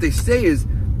 because what they say is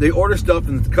they order stuff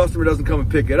and the customer doesn't come and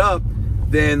pick it up,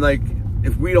 then like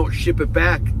if we don't ship it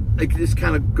back, like it just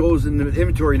kind of goes in the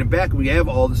inventory in the back, and we have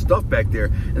all the stuff back there.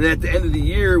 And then at the end of the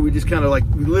year, we just kind of like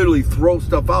we literally throw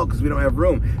stuff out because we don't have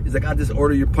room. He's like, I'll just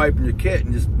order your pipe and your kit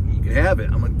and just you can have it.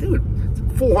 I'm like, dude, it's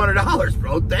 $400,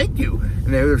 bro. Thank you.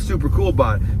 And they were super cool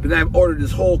about it. But then I ordered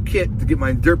this whole kit to get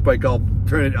my dirt bike all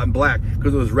turn it on black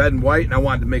because it was red and white, and I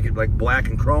wanted to make it like black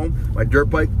and chrome, my dirt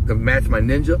bike, to match my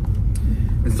Ninja.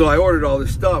 And so I ordered all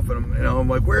this stuff, and I'm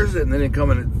like, where's it? And then they come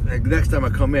in, and next time I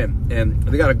come in, and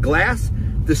they got a glass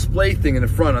display thing in the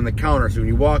front on the counter, so when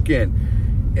you walk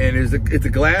in, And it's a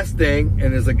glass thing,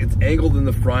 and it's angled in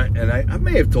the front. And I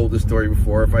may have told this story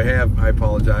before. If I have, I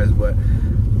apologize. But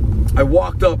I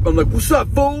walked up. I'm like, "What's up,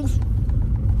 fools?"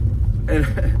 And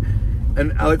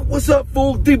I'm like, "What's up,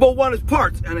 fool? Debo want his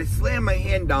parts." And I slammed my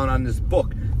hand down on this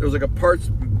book. There was like a parts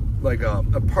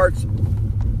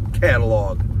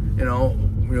catalog,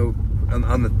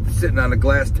 sitting on the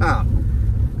glass top.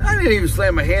 I didn't even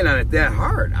slam my hand on it that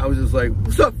hard. I was just like,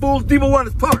 "What's up, fools? Debo want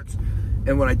his parts."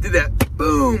 And when I did that,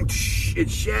 boom, it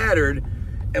shattered.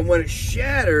 And when it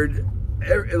shattered,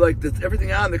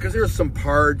 everything on there, because there was some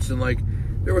parts and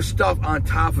there was stuff on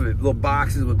top of it, little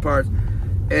boxes with parts.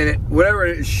 And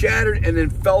it shattered and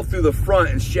then fell through the front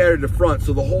and shattered the front.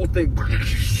 So the whole thing,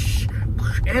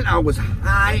 and I was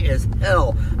high as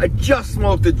hell. I just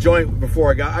smoked a joint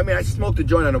before I smoked a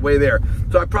joint on the way there.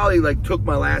 So I probably took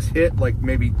my last hit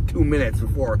maybe 2 minutes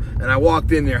before, and I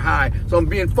walked in there high. So I'm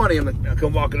being funny. I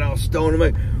come walking out stoned. I'm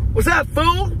like, "What's that,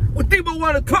 fool? What Debo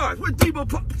wanted parts? What Debo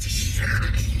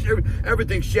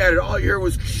Everything shattered. All you heard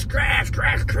was crash,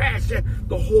 crash, crash.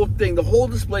 The whole thing, the whole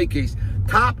display case,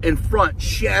 top and front,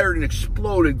 shattered and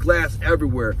exploded, glass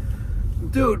everywhere.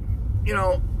 Dude,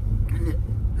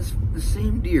 the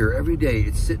same deer every day.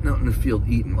 It's sitting out in the field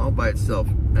eating all by itself.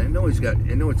 I know it's got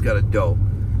a doe.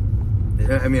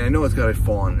 I know it's got a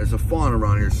fawn. There's a fawn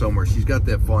around here somewhere. She's got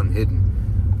that fawn hidden.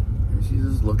 And she's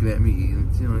just looking at me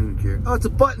eating. She don't even care. Oh, it's a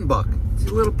button buck. It's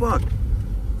a little buck.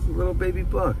 It's a little baby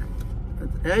buck.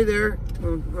 Hey there,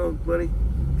 little buddy.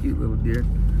 Cute little deer.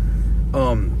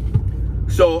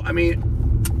 So,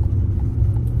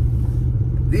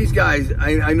 these guys,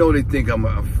 I know they think I'm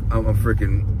a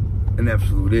freaking an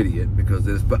absolute idiot because of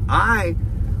this, but I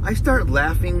started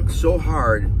laughing so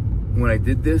hard when I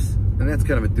did this, and that's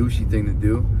kind of a douchey thing to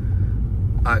do,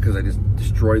 because I just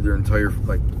destroyed their entire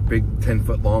big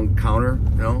 10-foot long counter.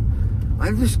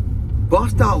 I just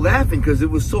bust out laughing because it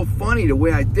was so funny the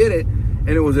way I did it, and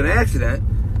it was an accident.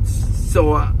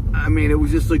 So it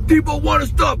was just like, "Debo want to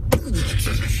stop,"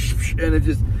 and it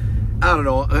just, I don't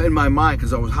know, in my mind,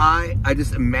 because I was high, I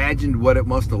just imagined what it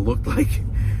must have looked like.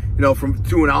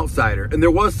 To an outsider. And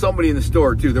there was somebody in the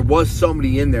store too. There was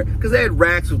somebody in there because they had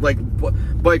racks with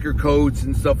biker coats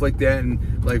and stuff like that, and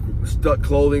stuck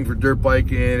clothing for dirt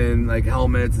biking and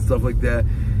helmets and stuff like that.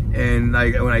 And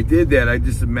when I did that, I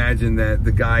just imagined that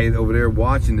the guy over there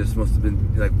watching this must have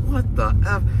been like, "What the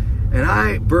F?" And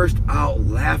I burst out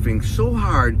laughing so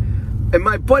hard. And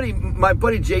my buddy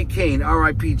Jay Kane,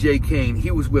 R.I.P. Jay Kane, he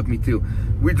was with me too.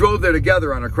 We drove there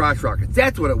together on our crotch rockets.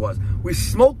 That's what it was. We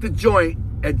smoked a joint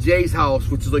at Jay's house,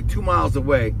 which is 2 miles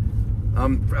away,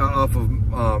 off of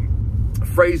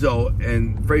Frazo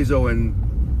and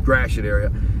Gratiot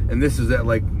area, and this is at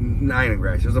 9 and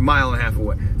Gratiot. It was a mile and a half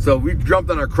away. So we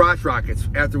jumped on our crotch rockets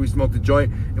after we smoked the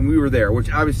joint, and we were there.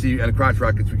 Which obviously on the crotch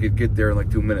rockets we could get there in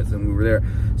 2 minutes, and we were there.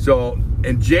 So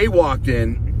and Jay walked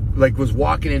in, was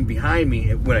walking in behind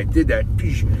me when I did that,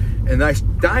 and I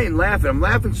dying laughing. I'm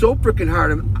laughing so freaking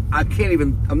hard, I'm not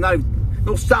even,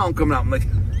 no sound coming out. I'm like.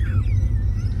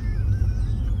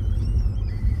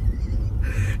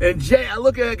 And Jay, I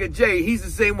look at Jay, he's the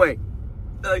same way.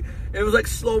 It was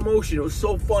slow motion. It was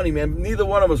so funny, man. Neither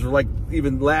one of us were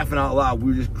even laughing out loud.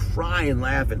 We were just crying,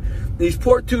 laughing. These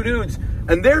poor two dudes,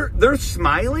 and they're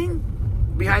smiling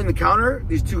behind the counter.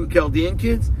 These two Chaldean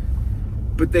kids,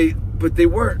 but they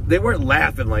weren't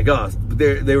laughing like us. But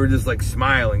they were just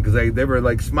smiling because they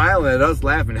were smiling at us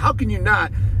laughing. How can you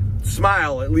not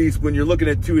smile at least when you're looking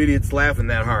at two idiots laughing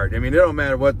that hard? It don't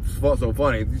matter what's so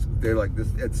funny. They're like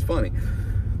this. It's funny.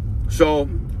 So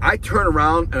I turned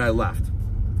around and I left.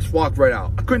 Just walked right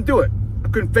out. I couldn't do it. I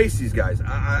couldn't face these guys.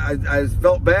 I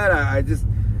felt bad. I just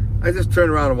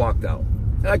turned around and walked out.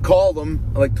 And I called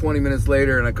them 20 minutes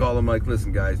later, and I called them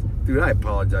 "Listen, guys, dude, I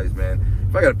apologize, man.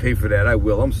 If I gotta pay for that, I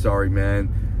will. I'm sorry, man.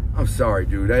 I'm sorry,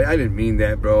 dude. I didn't mean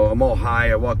that, bro. I'm all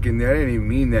high. I walk in there. I didn't even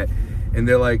mean that." And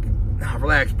they're like, "Nah,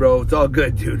 relax, bro. It's all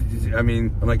good, dude." I'm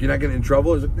like, "You're not getting in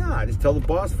trouble?" He's like, "Nah, just tell the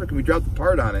boss, freaking we dropped the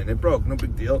part on it and it broke. No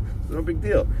big deal. No big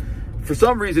deal." For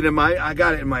some reason, I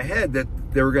got it in my head that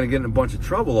they were going to get in a bunch of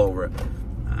trouble over it.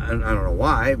 I don't know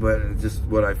why, but it's just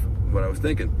what I was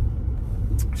thinking.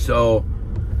 So,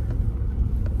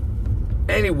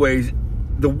 anyways,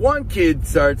 the one kid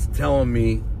starts telling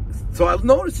me. So I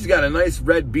noticed he's got a nice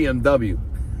red BMW.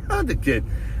 I'm the kid,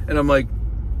 and I'm like,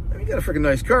 "You got a freaking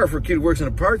nice car for a kid who works in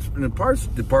the parts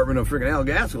department of freaking Al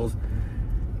Gaskell's."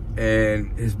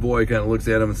 And his boy kind of looks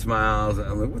at him and smiles. And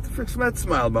I'm like, "What the frick's that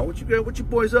smile about? What you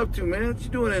boys up to, man? What you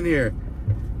doing in here?"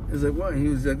 He's like, "What?" He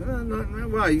was like, "No,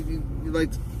 why? You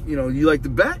like to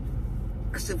bet?"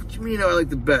 I said, "What you mean I like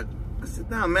to bet?" I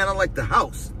said, "No, man, I like the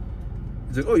house."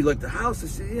 He's like, "Oh, you like the house?" I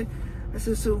said, "Yeah." I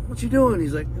said, so what you doing?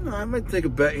 He's like, you know, I might take a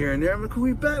bet here and there. I'm like, who are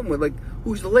you betting with? Like,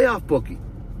 who's the layoff bookie?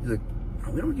 He's like,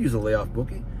 oh, we don't use a layoff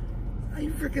bookie.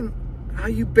 How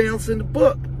you balancing the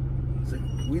book? He's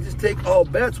like, we just take all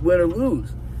bets, win or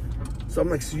lose. So I'm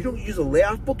like, so you don't use a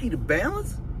layoff bookie to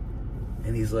balance?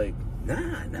 And he's like,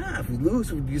 nah. If we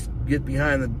lose, we just get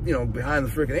behind the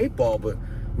freaking 8 ball. But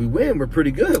we win, we're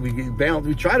pretty good. We get balance.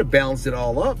 We try to balance it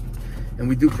all up, and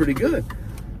we do pretty good.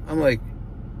 I'm like,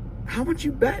 how much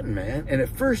you betting, man? And at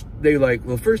first,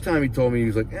 the first time he told me, he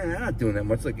was like, I'm not doing that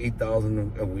much, like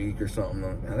 8,000 a week or something.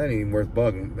 That ain't even worth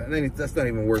bugging. That's not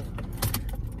even worth,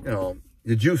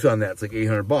 the juice on that's like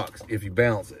 $800 if you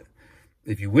balance it.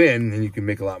 If you win, then you can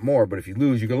make a lot more. But if you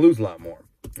lose, you're gonna lose a lot more.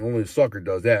 Only a sucker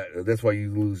does that. That's why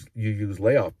you use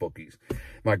layoff bookies.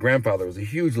 My grandfather was a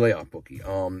huge layoff bookie.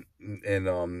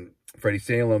 Freddie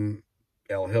Salem,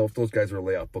 Al Hill, those guys were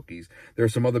layoff bookies. There are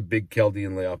some other big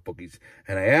Chaldean layoff bookies.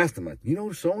 And I asked them, like, you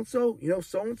know so-and-so? You know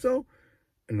so-and-so?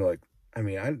 And they're like,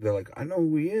 they're like, I know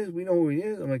who he is. We know who he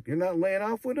is. I'm like, you're not laying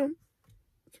off with him?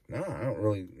 Like, no, I don't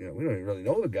really, we don't even really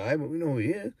know the guy, but we know who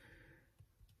he is.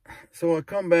 So I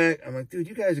come back. I'm like, dude,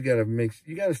 you guys got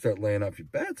to start laying off your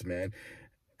bets, man.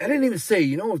 I didn't even say,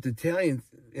 if the Italians,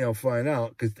 find out,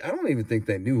 because I don't even think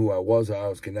they knew who I was or I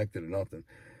was connected or nothing.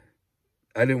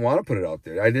 I didn't want to put it out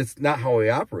there. It's not how we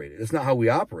operate. It's not how we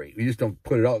operate. We just don't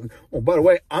put it out. Oh, by the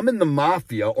way, I'm in the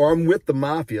mafia, or I'm with the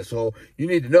mafia, so you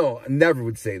need to know. I never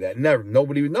would say that. Never.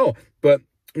 Nobody would know. But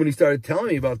when he started telling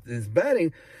me about this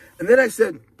betting, and then I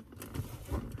said,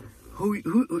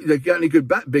 who like, got any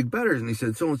good big bettors? And he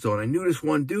said, so-and-so. And I knew this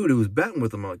one dude who was betting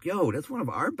with him. I'm like, yo, that's one of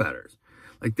our bettors.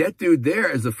 Like, that dude there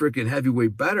is a freaking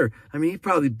heavyweight better. I mean, he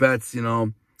probably bets,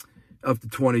 up to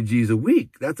 20 G's a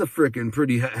week. That's a freaking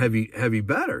pretty heavy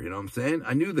better. You know what I'm saying?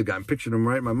 I knew the guy. I'm picturing him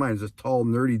right in my mind. He's this tall,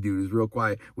 nerdy dude. He's real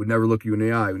quiet. Would never look you in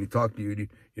the eye. When he talked to you,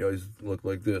 he always looked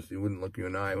like this. He wouldn't look you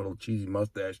in the eye. A little cheesy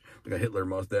mustache, like a Hitler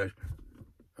mustache.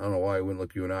 I don't know why he wouldn't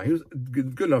look you in the eye. He was a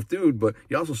good enough dude, but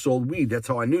he also sold weed. That's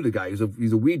how I knew the guy. He's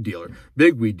a weed dealer,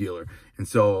 big weed dealer. And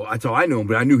so that's how I knew him,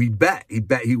 but I knew he'd bet.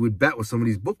 He would bet with some of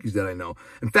these bookies that I know.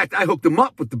 In fact, I hooked him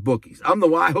up with the bookies. I'm the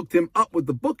one. I hooked him up with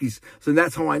the bookies. So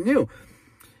that's how I knew.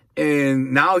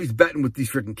 And now he's betting with these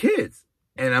freaking kids.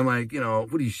 And I'm like,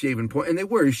 what are you shaving points? And they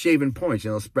were shaving points,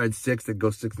 spread 6, that go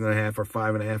 6.5 or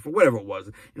 5.5 or whatever it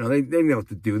was. They know what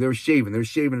to do. They were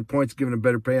shaving points, giving a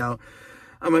better payout.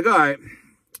 I'm like, all right.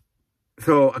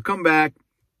 So I come back,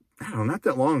 I don't know, not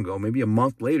that long ago, maybe a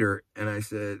month later, and I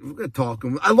said, we're going to talk.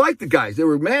 I liked the guys. They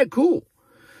were mad cool.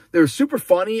 They were super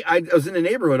funny. I was in the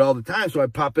neighborhood all the time, so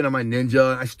I'd pop in on my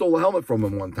Ninja. I stole a helmet from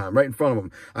him one time, right in front of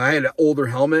him. I had an older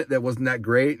helmet that wasn't that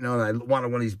great. And I wanted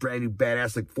one of these brand new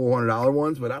badass, like $400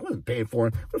 ones, but I wasn't paying for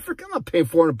it. I'm not paying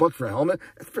 $400 for a helmet.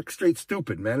 That's straight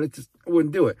stupid, man. I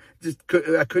wouldn't do it.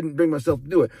 I couldn't bring myself to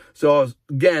do it. So I was,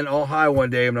 again, all high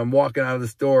one day, and I'm walking out of the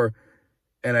store,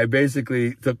 and I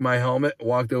basically took my helmet,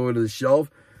 walked over to the shelf.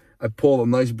 I pulled a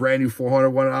nice brand new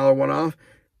 $400 one off,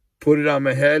 put it on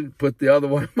my head, put the other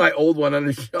one, my old one, on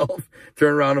the shelf,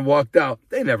 turned around and walked out.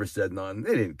 They never said nothing.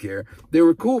 They didn't care. They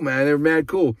were cool, man. They were mad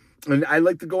cool. And I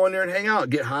like to go in there and hang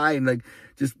out, get high, and like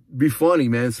just be funny,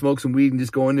 man. Smoke some weed and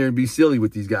just go in there and be silly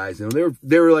with these guys.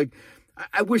 They were like,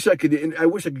 I wish I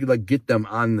could like get them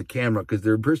on the camera, because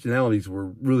their personalities were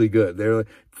really good. They were like,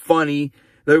 funny.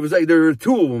 There were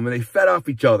two of them, and they fed off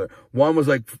each other. One was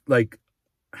like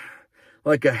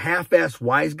a half-ass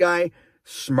wise guy,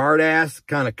 smart ass,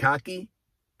 kind of cocky,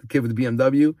 the kid with the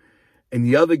BMW. And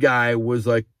the other guy was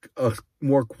like a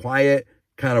more quiet,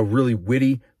 kind of really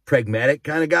witty, pragmatic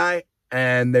kind of guy.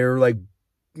 And they were like,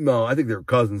 no, I think they were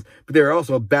cousins, but they were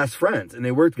also best friends, and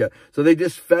they worked together. So they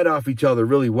just fed off each other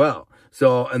really well.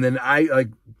 So, and then I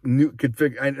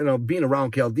being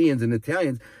around Chaldeans and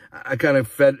Italians, I kind of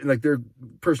fed, like, their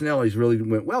personalities really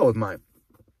went well with mine.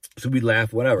 So we'd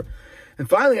laugh, whatever. And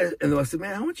finally, I said,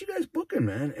 man, how much you guys booking,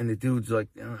 man? And the dude's like,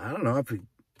 I don't know.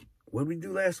 What did we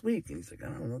do last week? And he's like, I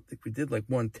don't know. I think we did like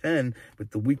 110,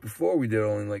 but the week before we did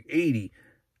only like 80.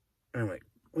 And I'm like,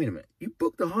 wait a minute. You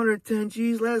booked 110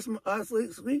 G's last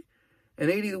week and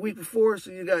 80 the week before,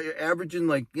 so you're averaging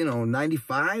like,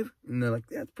 95? And they're like,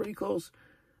 yeah, that's pretty close.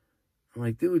 I'm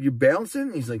like, dude, you're balancing?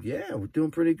 And he's like, yeah, we're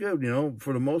doing pretty good,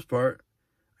 for the most part.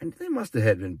 And they must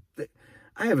have been.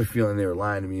 I have a feeling they were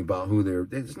lying to me about who they're.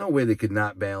 There's no way they could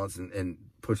not balance and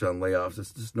push on layoffs.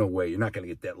 There's just no way. You're not going to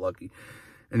get that lucky.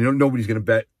 And nobody's going to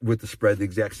bet with the spread the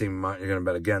exact same amount you're going to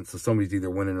bet against. So somebody's either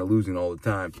winning or losing all the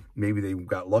time. Maybe they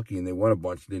got lucky and they won a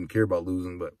bunch. Didn't care about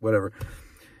losing, but whatever.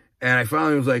 And I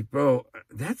finally was like, bro,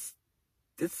 that's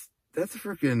a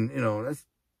freaking, that's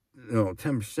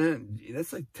 10%.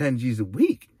 That's like 10 G's a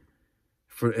week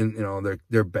and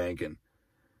they're banking.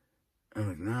 I'm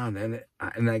like, nah, man.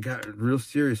 And I got real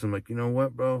serious. I'm like, you know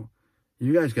what, bro?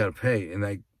 You guys got to pay. And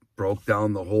I broke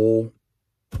down the whole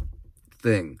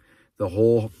thing, the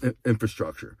whole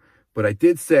infrastructure. But I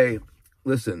did say,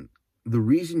 listen, the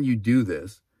reason you do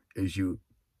this is you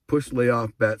push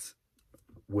layoff bets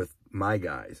with my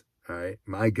guys, all right,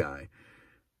 my guy,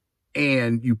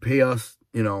 and you pay us,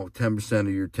 10%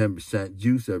 of your 10%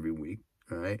 juice every week,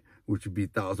 all right, which would be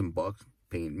 $1,000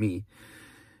 paying me.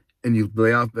 And you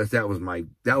lay off bets. That was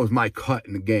my cut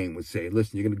in the game. Would say,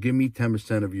 listen, you're gonna give me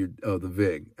 10% of the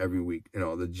vig every week,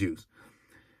 the juice,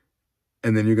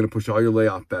 and then you're gonna push all your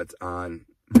layoff bets on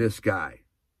this guy.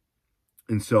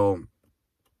 And so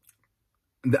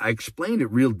I explained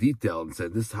it real detailed and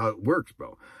said, this is how it works,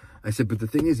 bro. I said, but the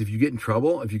thing is, if you get in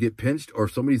trouble, if you get pinched, or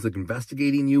if somebody's like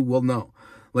investigating you, we'll know.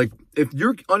 Like, if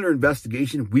you're under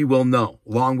investigation, we will know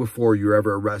long before you're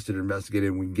ever arrested or investigated,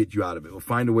 and we can get you out of it. We'll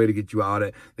find a way to get you out of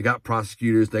it. They got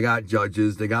prosecutors, they got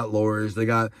judges, they got lawyers, they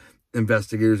got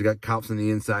investigators, they got cops on the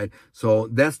inside. So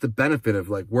that's the benefit of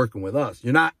like working with us.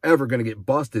 You're not ever going to get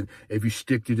busted if you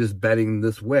stick to just betting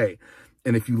this way.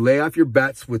 And if you lay off your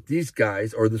bets with these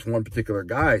guys, or this one particular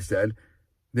guy said,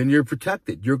 then you're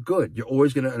protected. You're good. You're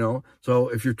always going to, So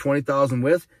if you're 20,000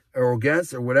 with or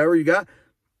against or whatever you got,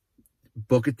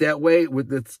 book it that way with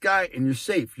this guy and you're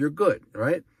safe. You're good,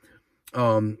 right?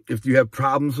 If you have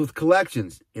problems with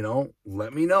collections,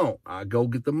 let me know. I'll go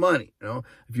get the money.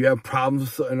 If you have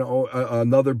problems with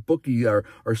another bookie or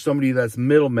somebody that's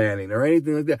middlemaning or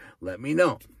anything like that, let me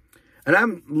know. And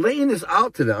I'm laying this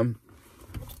out to them,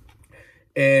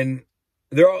 and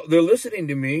they're listening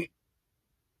to me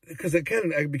because I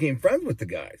became friends with the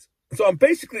guys. So I'm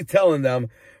basically telling them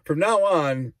from now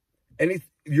on,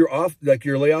 you're off, like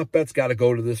your layoff bet's got to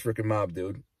go to this freaking mob,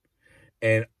 dude.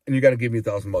 And you got to give me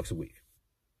 $1,000 a week.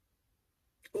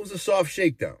 It was a soft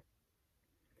shakedown.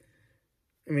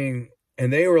 I mean,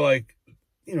 and they were like,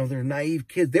 they're naive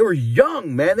kids. They were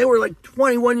young, man. They were like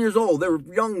 21 years old. They were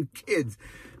young kids,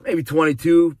 maybe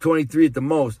 22, 23 at the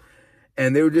most.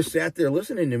 And they were just sat there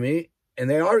listening to me. And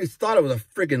they already thought I was a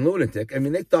freaking lunatic. I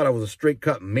mean, they thought I was a straight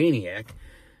cut maniac.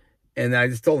 And I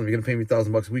just told them, you're going to pay me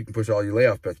 $1,000 a week and push all your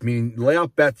layoff bets. Meaning,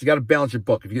 layoff bets, you got to balance your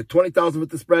book. If you get 20,000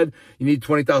 with the spread, you need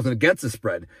 20,000 against the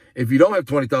spread. If you don't have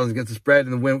 20,000 against the spread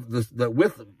and wins, then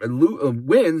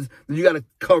you got to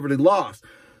cover the loss.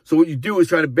 So what you do is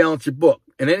try to balance your book.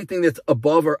 And anything that's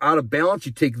above or out of balance,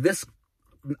 you take this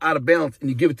out of balance and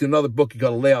you give it to another bookie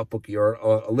called a layoff bookie or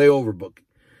a layover bookie.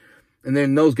 And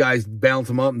then those guys balance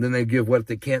them up, and then they give what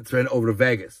they can't thread over to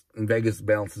Vegas, and Vegas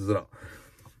balances it up.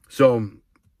 So,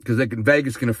 because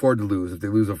Vegas can afford to lose if they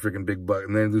lose a freaking big buck,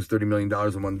 and they lose $30 million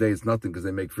in one day, it's nothing because they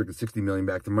make freaking $60 million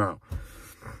back tomorrow.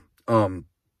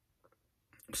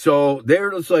 So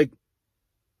they're just like,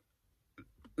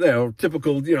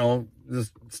 typical,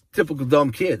 just typical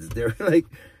dumb kids. They're like,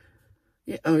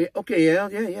 yeah, oh, yeah, okay, yeah,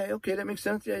 okay, that makes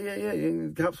sense. Yeah.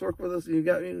 Cops work with us. You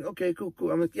got, okay,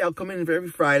 cool. I'm like, yeah, I'll come in every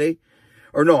Friday.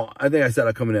 Or no, I think I said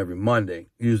I'll come in every Monday.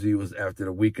 Usually it was after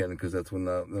the weekend because that's when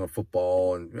the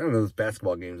football and there's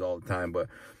basketball games all the time, but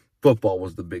football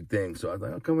was the big thing. So I was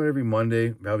like, I'll come in every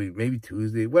Monday, probably maybe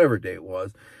Tuesday, whatever day it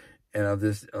was, and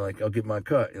I'll get my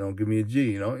cut. Give me a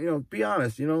G. Be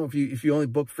honest. If you only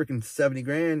book freaking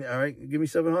 $70,000, all right, give me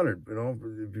 700.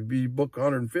 If you book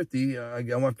 150, I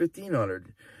want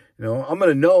 1,500. I'm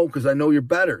gonna know because I know your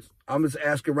betters. I'm just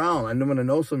ask around. I'm gonna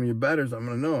know some of your betters. I'm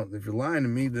gonna know. If you're lying to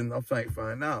me, then I'll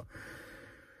find out.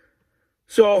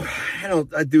 So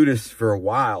I do this for a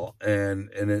while,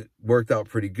 and it worked out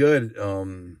pretty good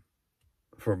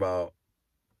for about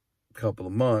a couple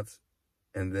of months,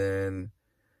 and then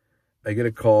I get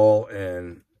a call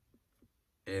and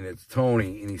it's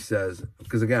Tony, and he says,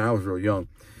 because again I was real young,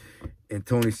 and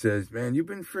Tony says, "Man, you've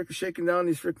been freaking shaking down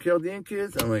these freaking Chaldean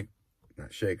kids." I'm like,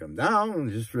 not shake them down,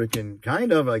 just freaking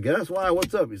kind of, I guess. Why?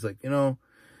 What's up? He's like,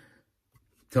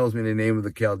 tells me the name of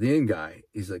the Chaldean guy.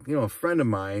 He's like, a friend of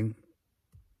mine,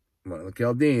 one of the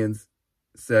Chaldeans,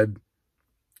 said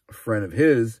a friend of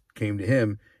his came to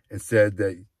him and said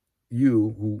that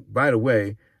you, who, by the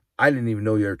way, I didn't even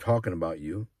know you were talking about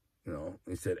you.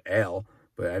 He said Al,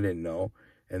 but I didn't know.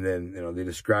 And then, they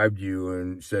described you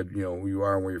and said, who you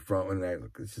are and where you're from. And I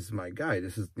look, this is my guy.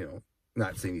 This is,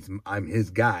 not saying I'm his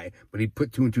guy, but he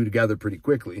put two and two together pretty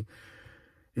quickly.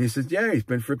 And he says, yeah, he's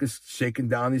been freaking shaking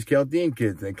down these Chaldean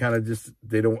kids. They kind of just,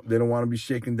 they don't want to be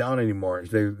shaken down anymore.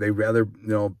 They rather,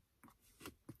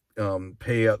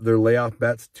 pay their layoff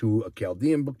bets to a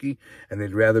Chaldean bookie, and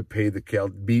they'd rather pay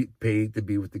pay to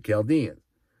be with the Chaldeans.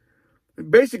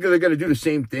 Basically, they're going to do the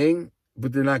same thing,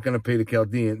 but they're not going to pay the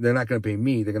Chaldean. They're not going to pay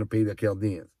me. They're going to pay the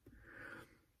Chaldeans.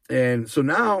 And so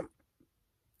now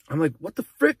I'm like, what the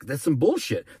frick? That's some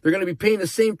bullshit. They're going to be paying the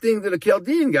same thing to the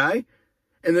Chaldean guy,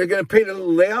 and they're going to pay the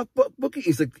layoff bookie.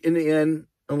 He's like, in the end,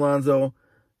 Alonzo,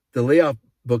 the layoff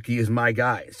bookie is my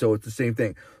guy, so it's the same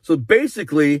thing. So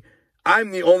basically,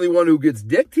 I'm the only one who gets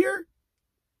dicked here?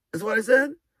 That's what I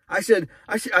said?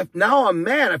 Now I'm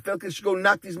mad. I felt like I should go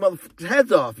knock these motherfuckers'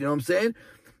 heads off, you know what I'm saying?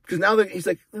 Because now he's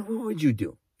like, what would you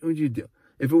do? What would you do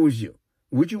if it was you?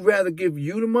 Would you rather give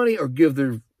you the money or give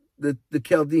the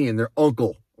Chaldean, their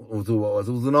uncle, was who it was.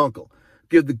 It was an uncle.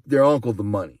 Give their uncle the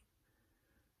money.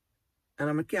 And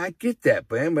I'm like, yeah, I get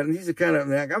that, man. But these are kind of,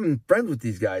 like, I'm friends with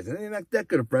these guys. And they're not that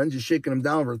good of friends, just shaking them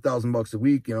down for $1,000 a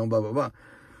week, you know, blah, blah, blah.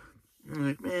 I'm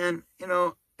like, man, you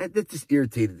know, that just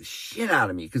irritated the shit out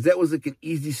of me. Because that was like an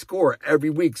easy score every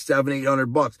week, $700,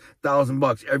 $800,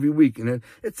 $1,000 every week. And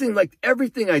it seemed like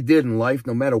everything I did in life,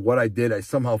 no matter what I did, I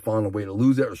somehow found a way to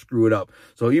lose it or screw it up.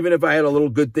 So even if I had a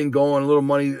little good thing going, a little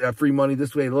money, free money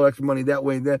this way, a little extra money that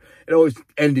way, then it always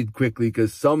ended quickly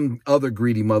because some other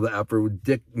greedy mother effer would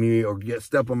dick me or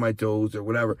step on my toes or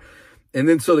whatever. And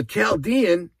then so the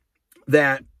Chaldean,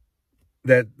 that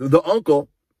the uncle,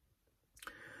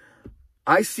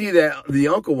 I see that the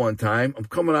uncle one time, I'm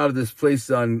coming out of this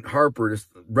place on Harper, this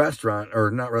restaurant,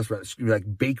 or not restaurant, excuse me,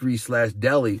 like bakery /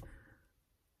 deli.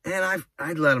 And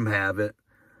I'd let him have it.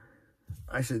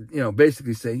 I said, you know,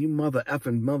 basically say, you mother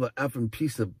effing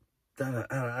piece of,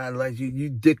 I like you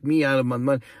dick me out of my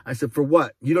money. I said, for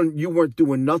what? You weren't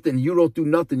doing nothing. You don't do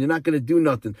nothing. You're not going to do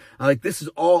nothing. I'm like, this is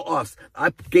all us.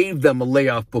 I gave them a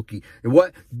layoff bookie. And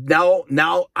what?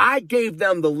 Now I gave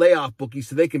them the layoff bookie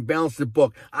so they can balance the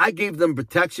book. I gave them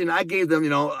protection. I gave them,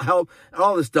 you know, help,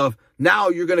 all this stuff. Now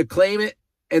you're going to claim it.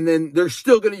 And then they're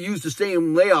still going to use the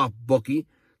same layoff bookie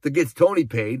that gets Tony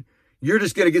paid. You're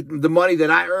just going to get the money that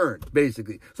I earned,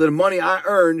 basically. So the money I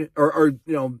earned, or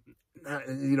you know,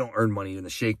 you don't earn money in the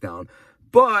Shakedown,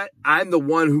 but I'm the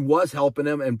one who was helping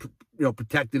him and, you know,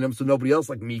 protecting him so nobody else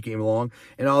like me came along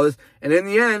and all this. And in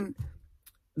the end,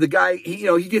 the guy, he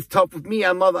gets tough with me.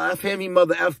 I mother F him. He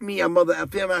mother F me. I mother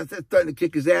F him. I start starting to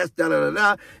kick his ass.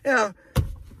 Yeah.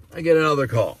 I get another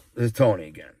call. There's Tony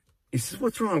again. He says,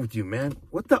 what's wrong with you, man?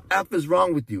 What the F is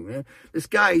wrong with you, man? This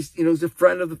guy, he's a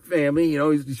friend of the family. You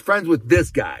know, he's friends with this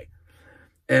guy.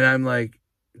 And I'm like,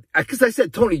 because I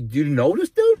said, Tony, do you know this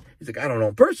dude? He's like, I don't know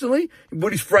him personally,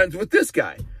 but he's friends with this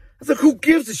guy. I was like, who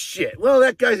gives a shit? Well,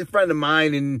 that guy's a friend of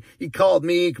mine, and he called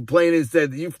me complaining and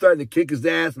said that you're starting to kick his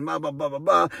ass and blah, blah, blah, blah,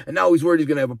 blah. And now he's worried he's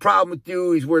going to have a problem with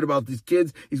you. He's worried about these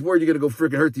kids. He's worried you're going to go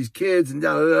freaking hurt these kids and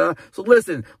da, da, da. So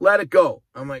listen, let it go.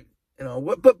 I'm like, you know,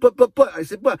 what? But. I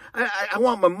said, but I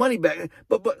want my money back,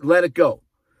 but let it go.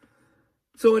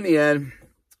 So in the end,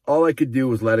 all I could do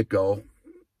was let it go.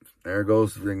 There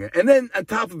goes the ring. And then on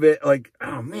top of it, like,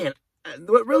 oh man,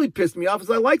 what really pissed me off is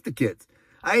I liked the kids.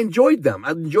 I enjoyed them.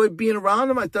 I enjoyed being around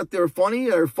them. I thought they were funny.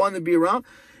 They were fun to be around.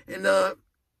 And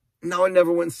now I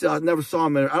never never saw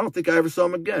them. I don't think I ever saw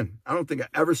them again. I don't think I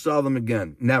ever saw them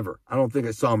again. Never. I don't think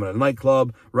I saw them in a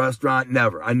nightclub, restaurant.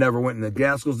 Never. I never went in the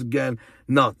Gaskell's again.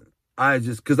 Nothing.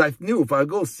 Because I knew if I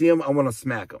go see them, I want to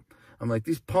smack them. I'm like,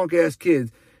 these punk ass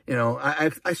kids. You know,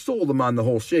 I sold them on the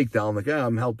whole Shakedown, like,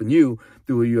 I'm helping you,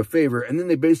 do you a favor. And then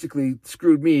they basically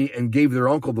screwed me and gave their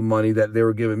uncle the money that they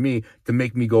were giving me to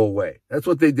make me go away. That's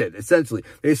what they did, essentially.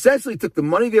 They essentially took the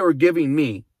money they were giving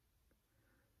me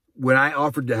when I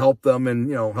offered to help them and,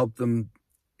 you know, help them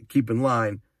keep in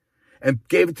line, and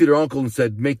gave it to their uncle and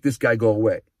said, make this guy go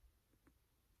away.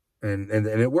 And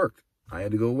it worked. I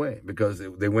had to go away because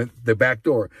they went the back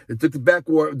door. They took the back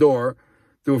door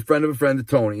to a friend of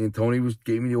Tony, and Tony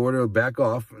gave me the order to back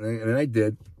off, and I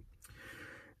did.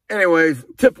 Anyways,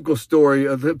 typical story.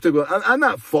 I'm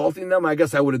not faulting them. I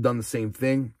guess I would have done the same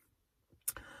thing,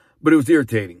 but it was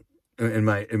irritating in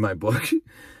my book.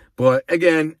 But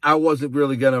again, I wasn't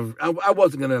gonna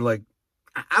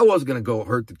go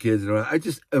hurt the kids. I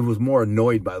was more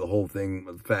annoyed by the whole thing,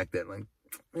 the fact that, like,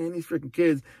 man, these freaking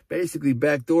kids basically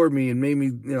backdoored me and made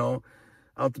me, you know,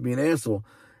 out to be an asshole.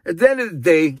 At the end of the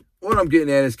day, what I'm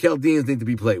getting at is Chaldeans need to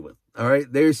be played with. All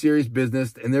right, they're serious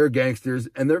business, and they're gangsters,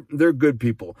 and they're good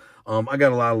people. I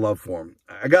got a lot of love for them.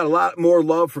 I got a lot more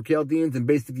love for Chaldeans than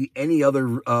basically any other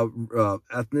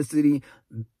ethnicity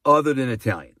other than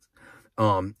Italians.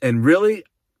 And really,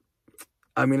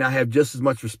 I mean, I have just as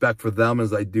much respect for them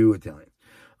as I do Italians.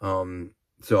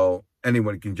 So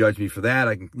anyone can judge me for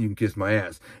that. You can kiss my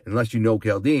ass. Unless you know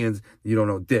Chaldeans, you don't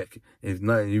know dick. If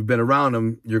you've been around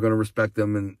them, you're going to respect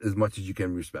them as much as you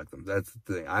can respect them. That's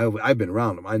the thing. I've been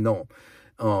around them. I know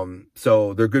them.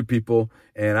 So they're good people.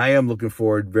 And I am looking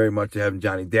forward very much to having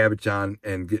Johnny Dabish on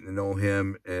and getting to know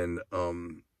him. And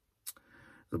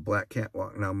the black cat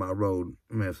walking down my road.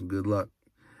 I'm going to have some good luck.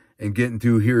 and getting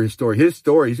to hear his story. His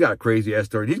story, he's got a crazy ass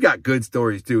story. He's got good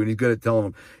stories too, and he's good at telling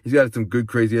them. He's got some good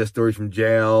crazy ass stories from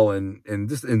jail and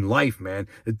just in life, man.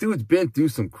 The dude's been through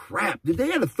some crap. Dude,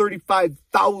 they had a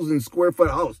 35,000 square foot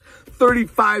house,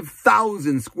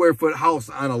 35,000 square foot house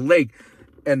on a lake,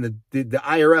 and the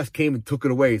IRS came and took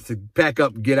it away. Said, pack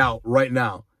up, and get out right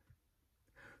now.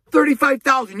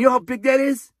 35,000. You know how big that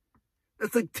is?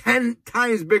 That's like 10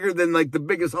 times bigger than like the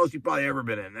biggest house you've probably ever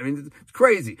been in. I mean, it's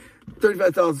crazy.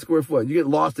 35,000 square foot. You get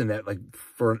lost in that like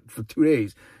for 2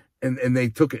 days. And they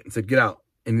took it and said, get out.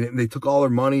 And they took all their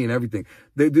money and everything.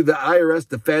 They do the IRS,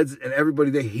 the feds, and everybody.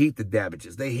 They hate the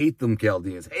Dabishes. They hate them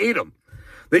Chaldeans. Hate them.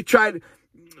 They tried.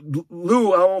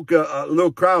 Lou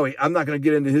Crowley. I'm not going to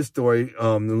get into his story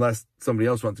unless somebody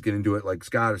else wants to get into it, like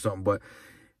Scott or something. But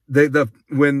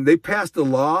when they passed the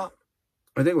law,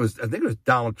 I think it was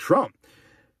Donald Trump,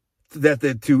 that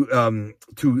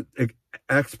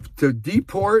to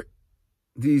deport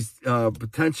these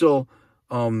potential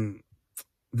I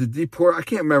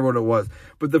can't remember what it was,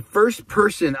 but the first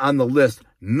person on the list,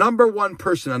 number one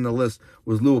person on the list,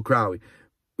 was Lou Crowley.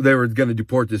 They were going to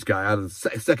deport this guy out of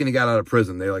the second he got out of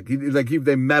prison. They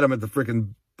they met him at the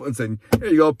freaking and said, here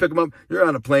you go, pick him up. You're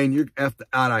on a plane. You're effed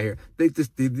out of here.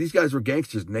 These guys were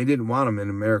gangsters and they didn't want him in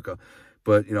America.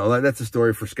 But, you know, that's a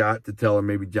story for Scott to tell, or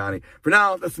maybe Johnny. For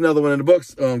now, that's another one in the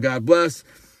books. God bless.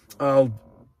 I'll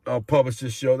publish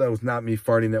this show. That was not me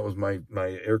farting. That was my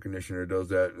air conditioner does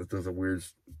that. It does a weird...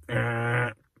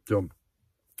 So,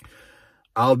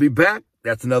 I'll be back.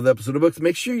 That's another episode of Books.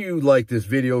 Make sure you like this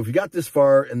video. If you got this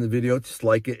far in the video, just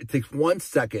like it. It takes 1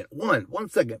 second, one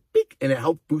second, beep, and it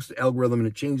helps boost the algorithm and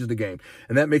it changes the game.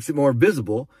 And that makes it more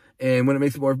visible. And when it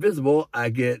makes it more visible, I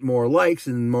get more likes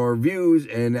and more views,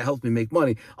 and it helps me make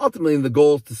money. Ultimately, the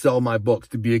goal is to sell my books,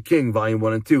 To Be a King, Volume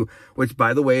 1 and 2, which,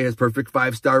 by the way, has perfect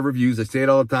 5-star reviews. I say it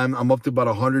all the time. I'm up to about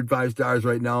 100 5-stars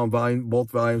right now in both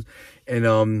volumes.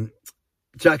 And,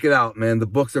 check it out, man. The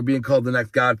books are being called the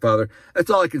next Godfather. That's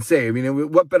all I can say. I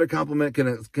mean, what better compliment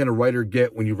can a writer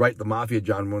get when you write the Mafia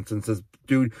John once and says,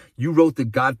 dude, you wrote the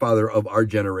Godfather of our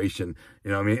generation.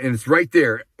 You know what I mean? And it's right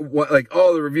there. Like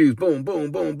all the reviews, boom,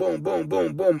 boom, boom, boom, boom,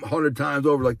 boom, boom, 100 times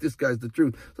over. Like, this guy's the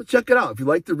truth. So check it out. If you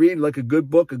like to read, like a good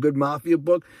book, a good Mafia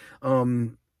book,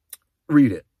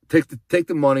 read it. Take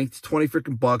the money. It's 20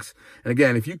 freaking bucks. And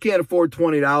again, if you can't afford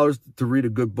 $20 to read a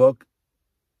good book,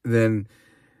 then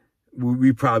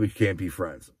we probably can't be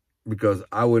friends, because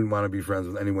I wouldn't want to be friends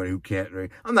with anyone who can't read.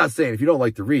 I'm not saying if you don't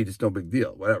like to read, it's no big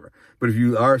deal, whatever. But if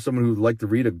you are someone who would like to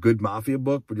read a good Mafia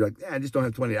book, but you're like, yeah, I just don't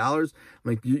have $20, I'm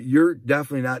like, you're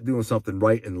definitely not doing something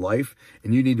right in life,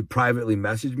 and you need to privately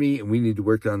message me, and we need to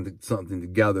work on something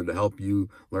together to help you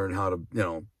learn how to, you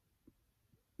know,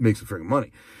 make some freaking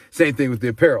money. Same thing with the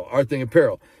apparel, Our Thing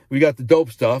Apparel. We got the dope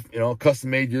stuff, you know, custom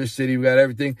made your city. We got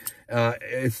everything.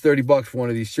 It's $30 for one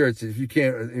of these shirts. If you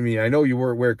can't, I mean, I know you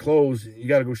wear clothes. You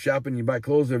got to go shopping. You buy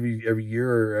clothes every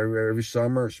year, or every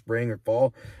summer or spring or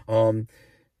fall.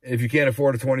 If you can't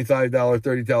afford a $25,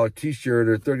 $30 t-shirt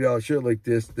or a $30 shirt like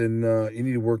this, then you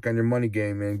need to work on your money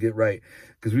game, man. Get right.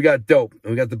 Because we got dope,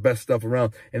 and we got the best stuff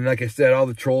around. And like I said, all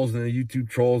the trolls and the YouTube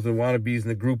trolls and wannabes and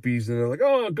the groupies, and they're like,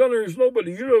 oh, Gunner's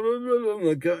nobody. I'm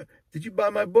like, did you buy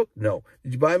my book? No.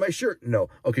 Did you buy my shirt? No.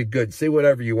 Okay, good. Say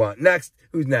whatever you want. Next.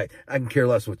 Who's next? I can care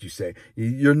less what you say.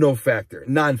 You're no factor,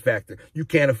 non-factor. You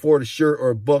can't afford a shirt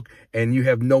or a book, and you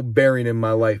have no bearing in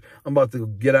my life. I'm about to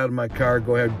get out of my car,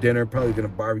 go have dinner, probably going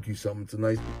to barbecue something. It's a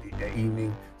nice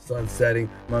evening, sun setting,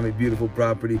 mommy, beautiful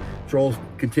property. Trolls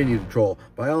continue to troll.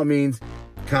 By all means,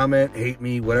 comment, hate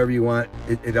me, whatever you want.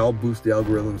 It all boosts the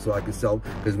algorithm so I can sell.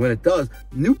 Because when it does,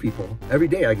 new people, every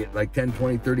day I get like 10,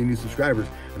 20, 30 new subscribers.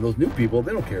 And those new people,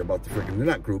 they don't care about the freaking, they're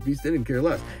not groupies. They didn't care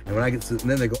less. And when I get, and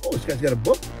then they go, oh, this guy's got a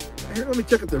book. Here, let me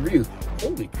check out the reviews.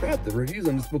 Holy crap, the reviews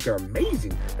on this book are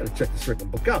amazing. Gotta check this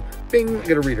freaking book out. Bing, I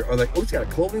gotta read it. Or like, oh, it's got a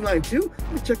clothing line too?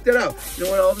 Let me check that out. You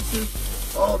know what all this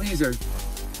is? All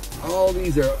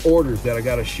these are orders that I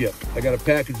gotta ship. I gotta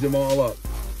package them all up.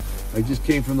 I just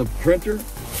came from the printer.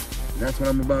 And that's what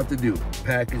I'm about to do.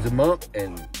 Package them up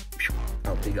and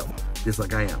out they go. Just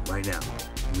like I am right now.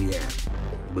 Yeah.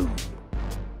 Boom.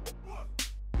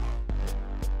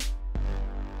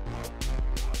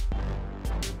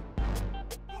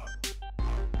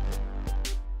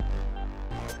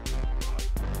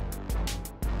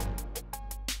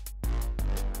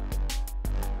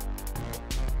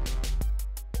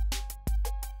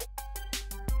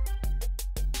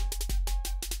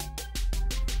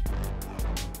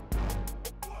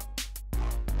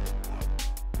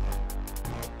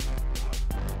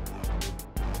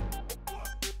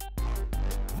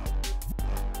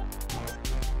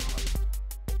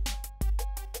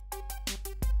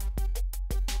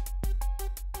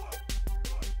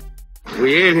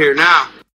 We in here now.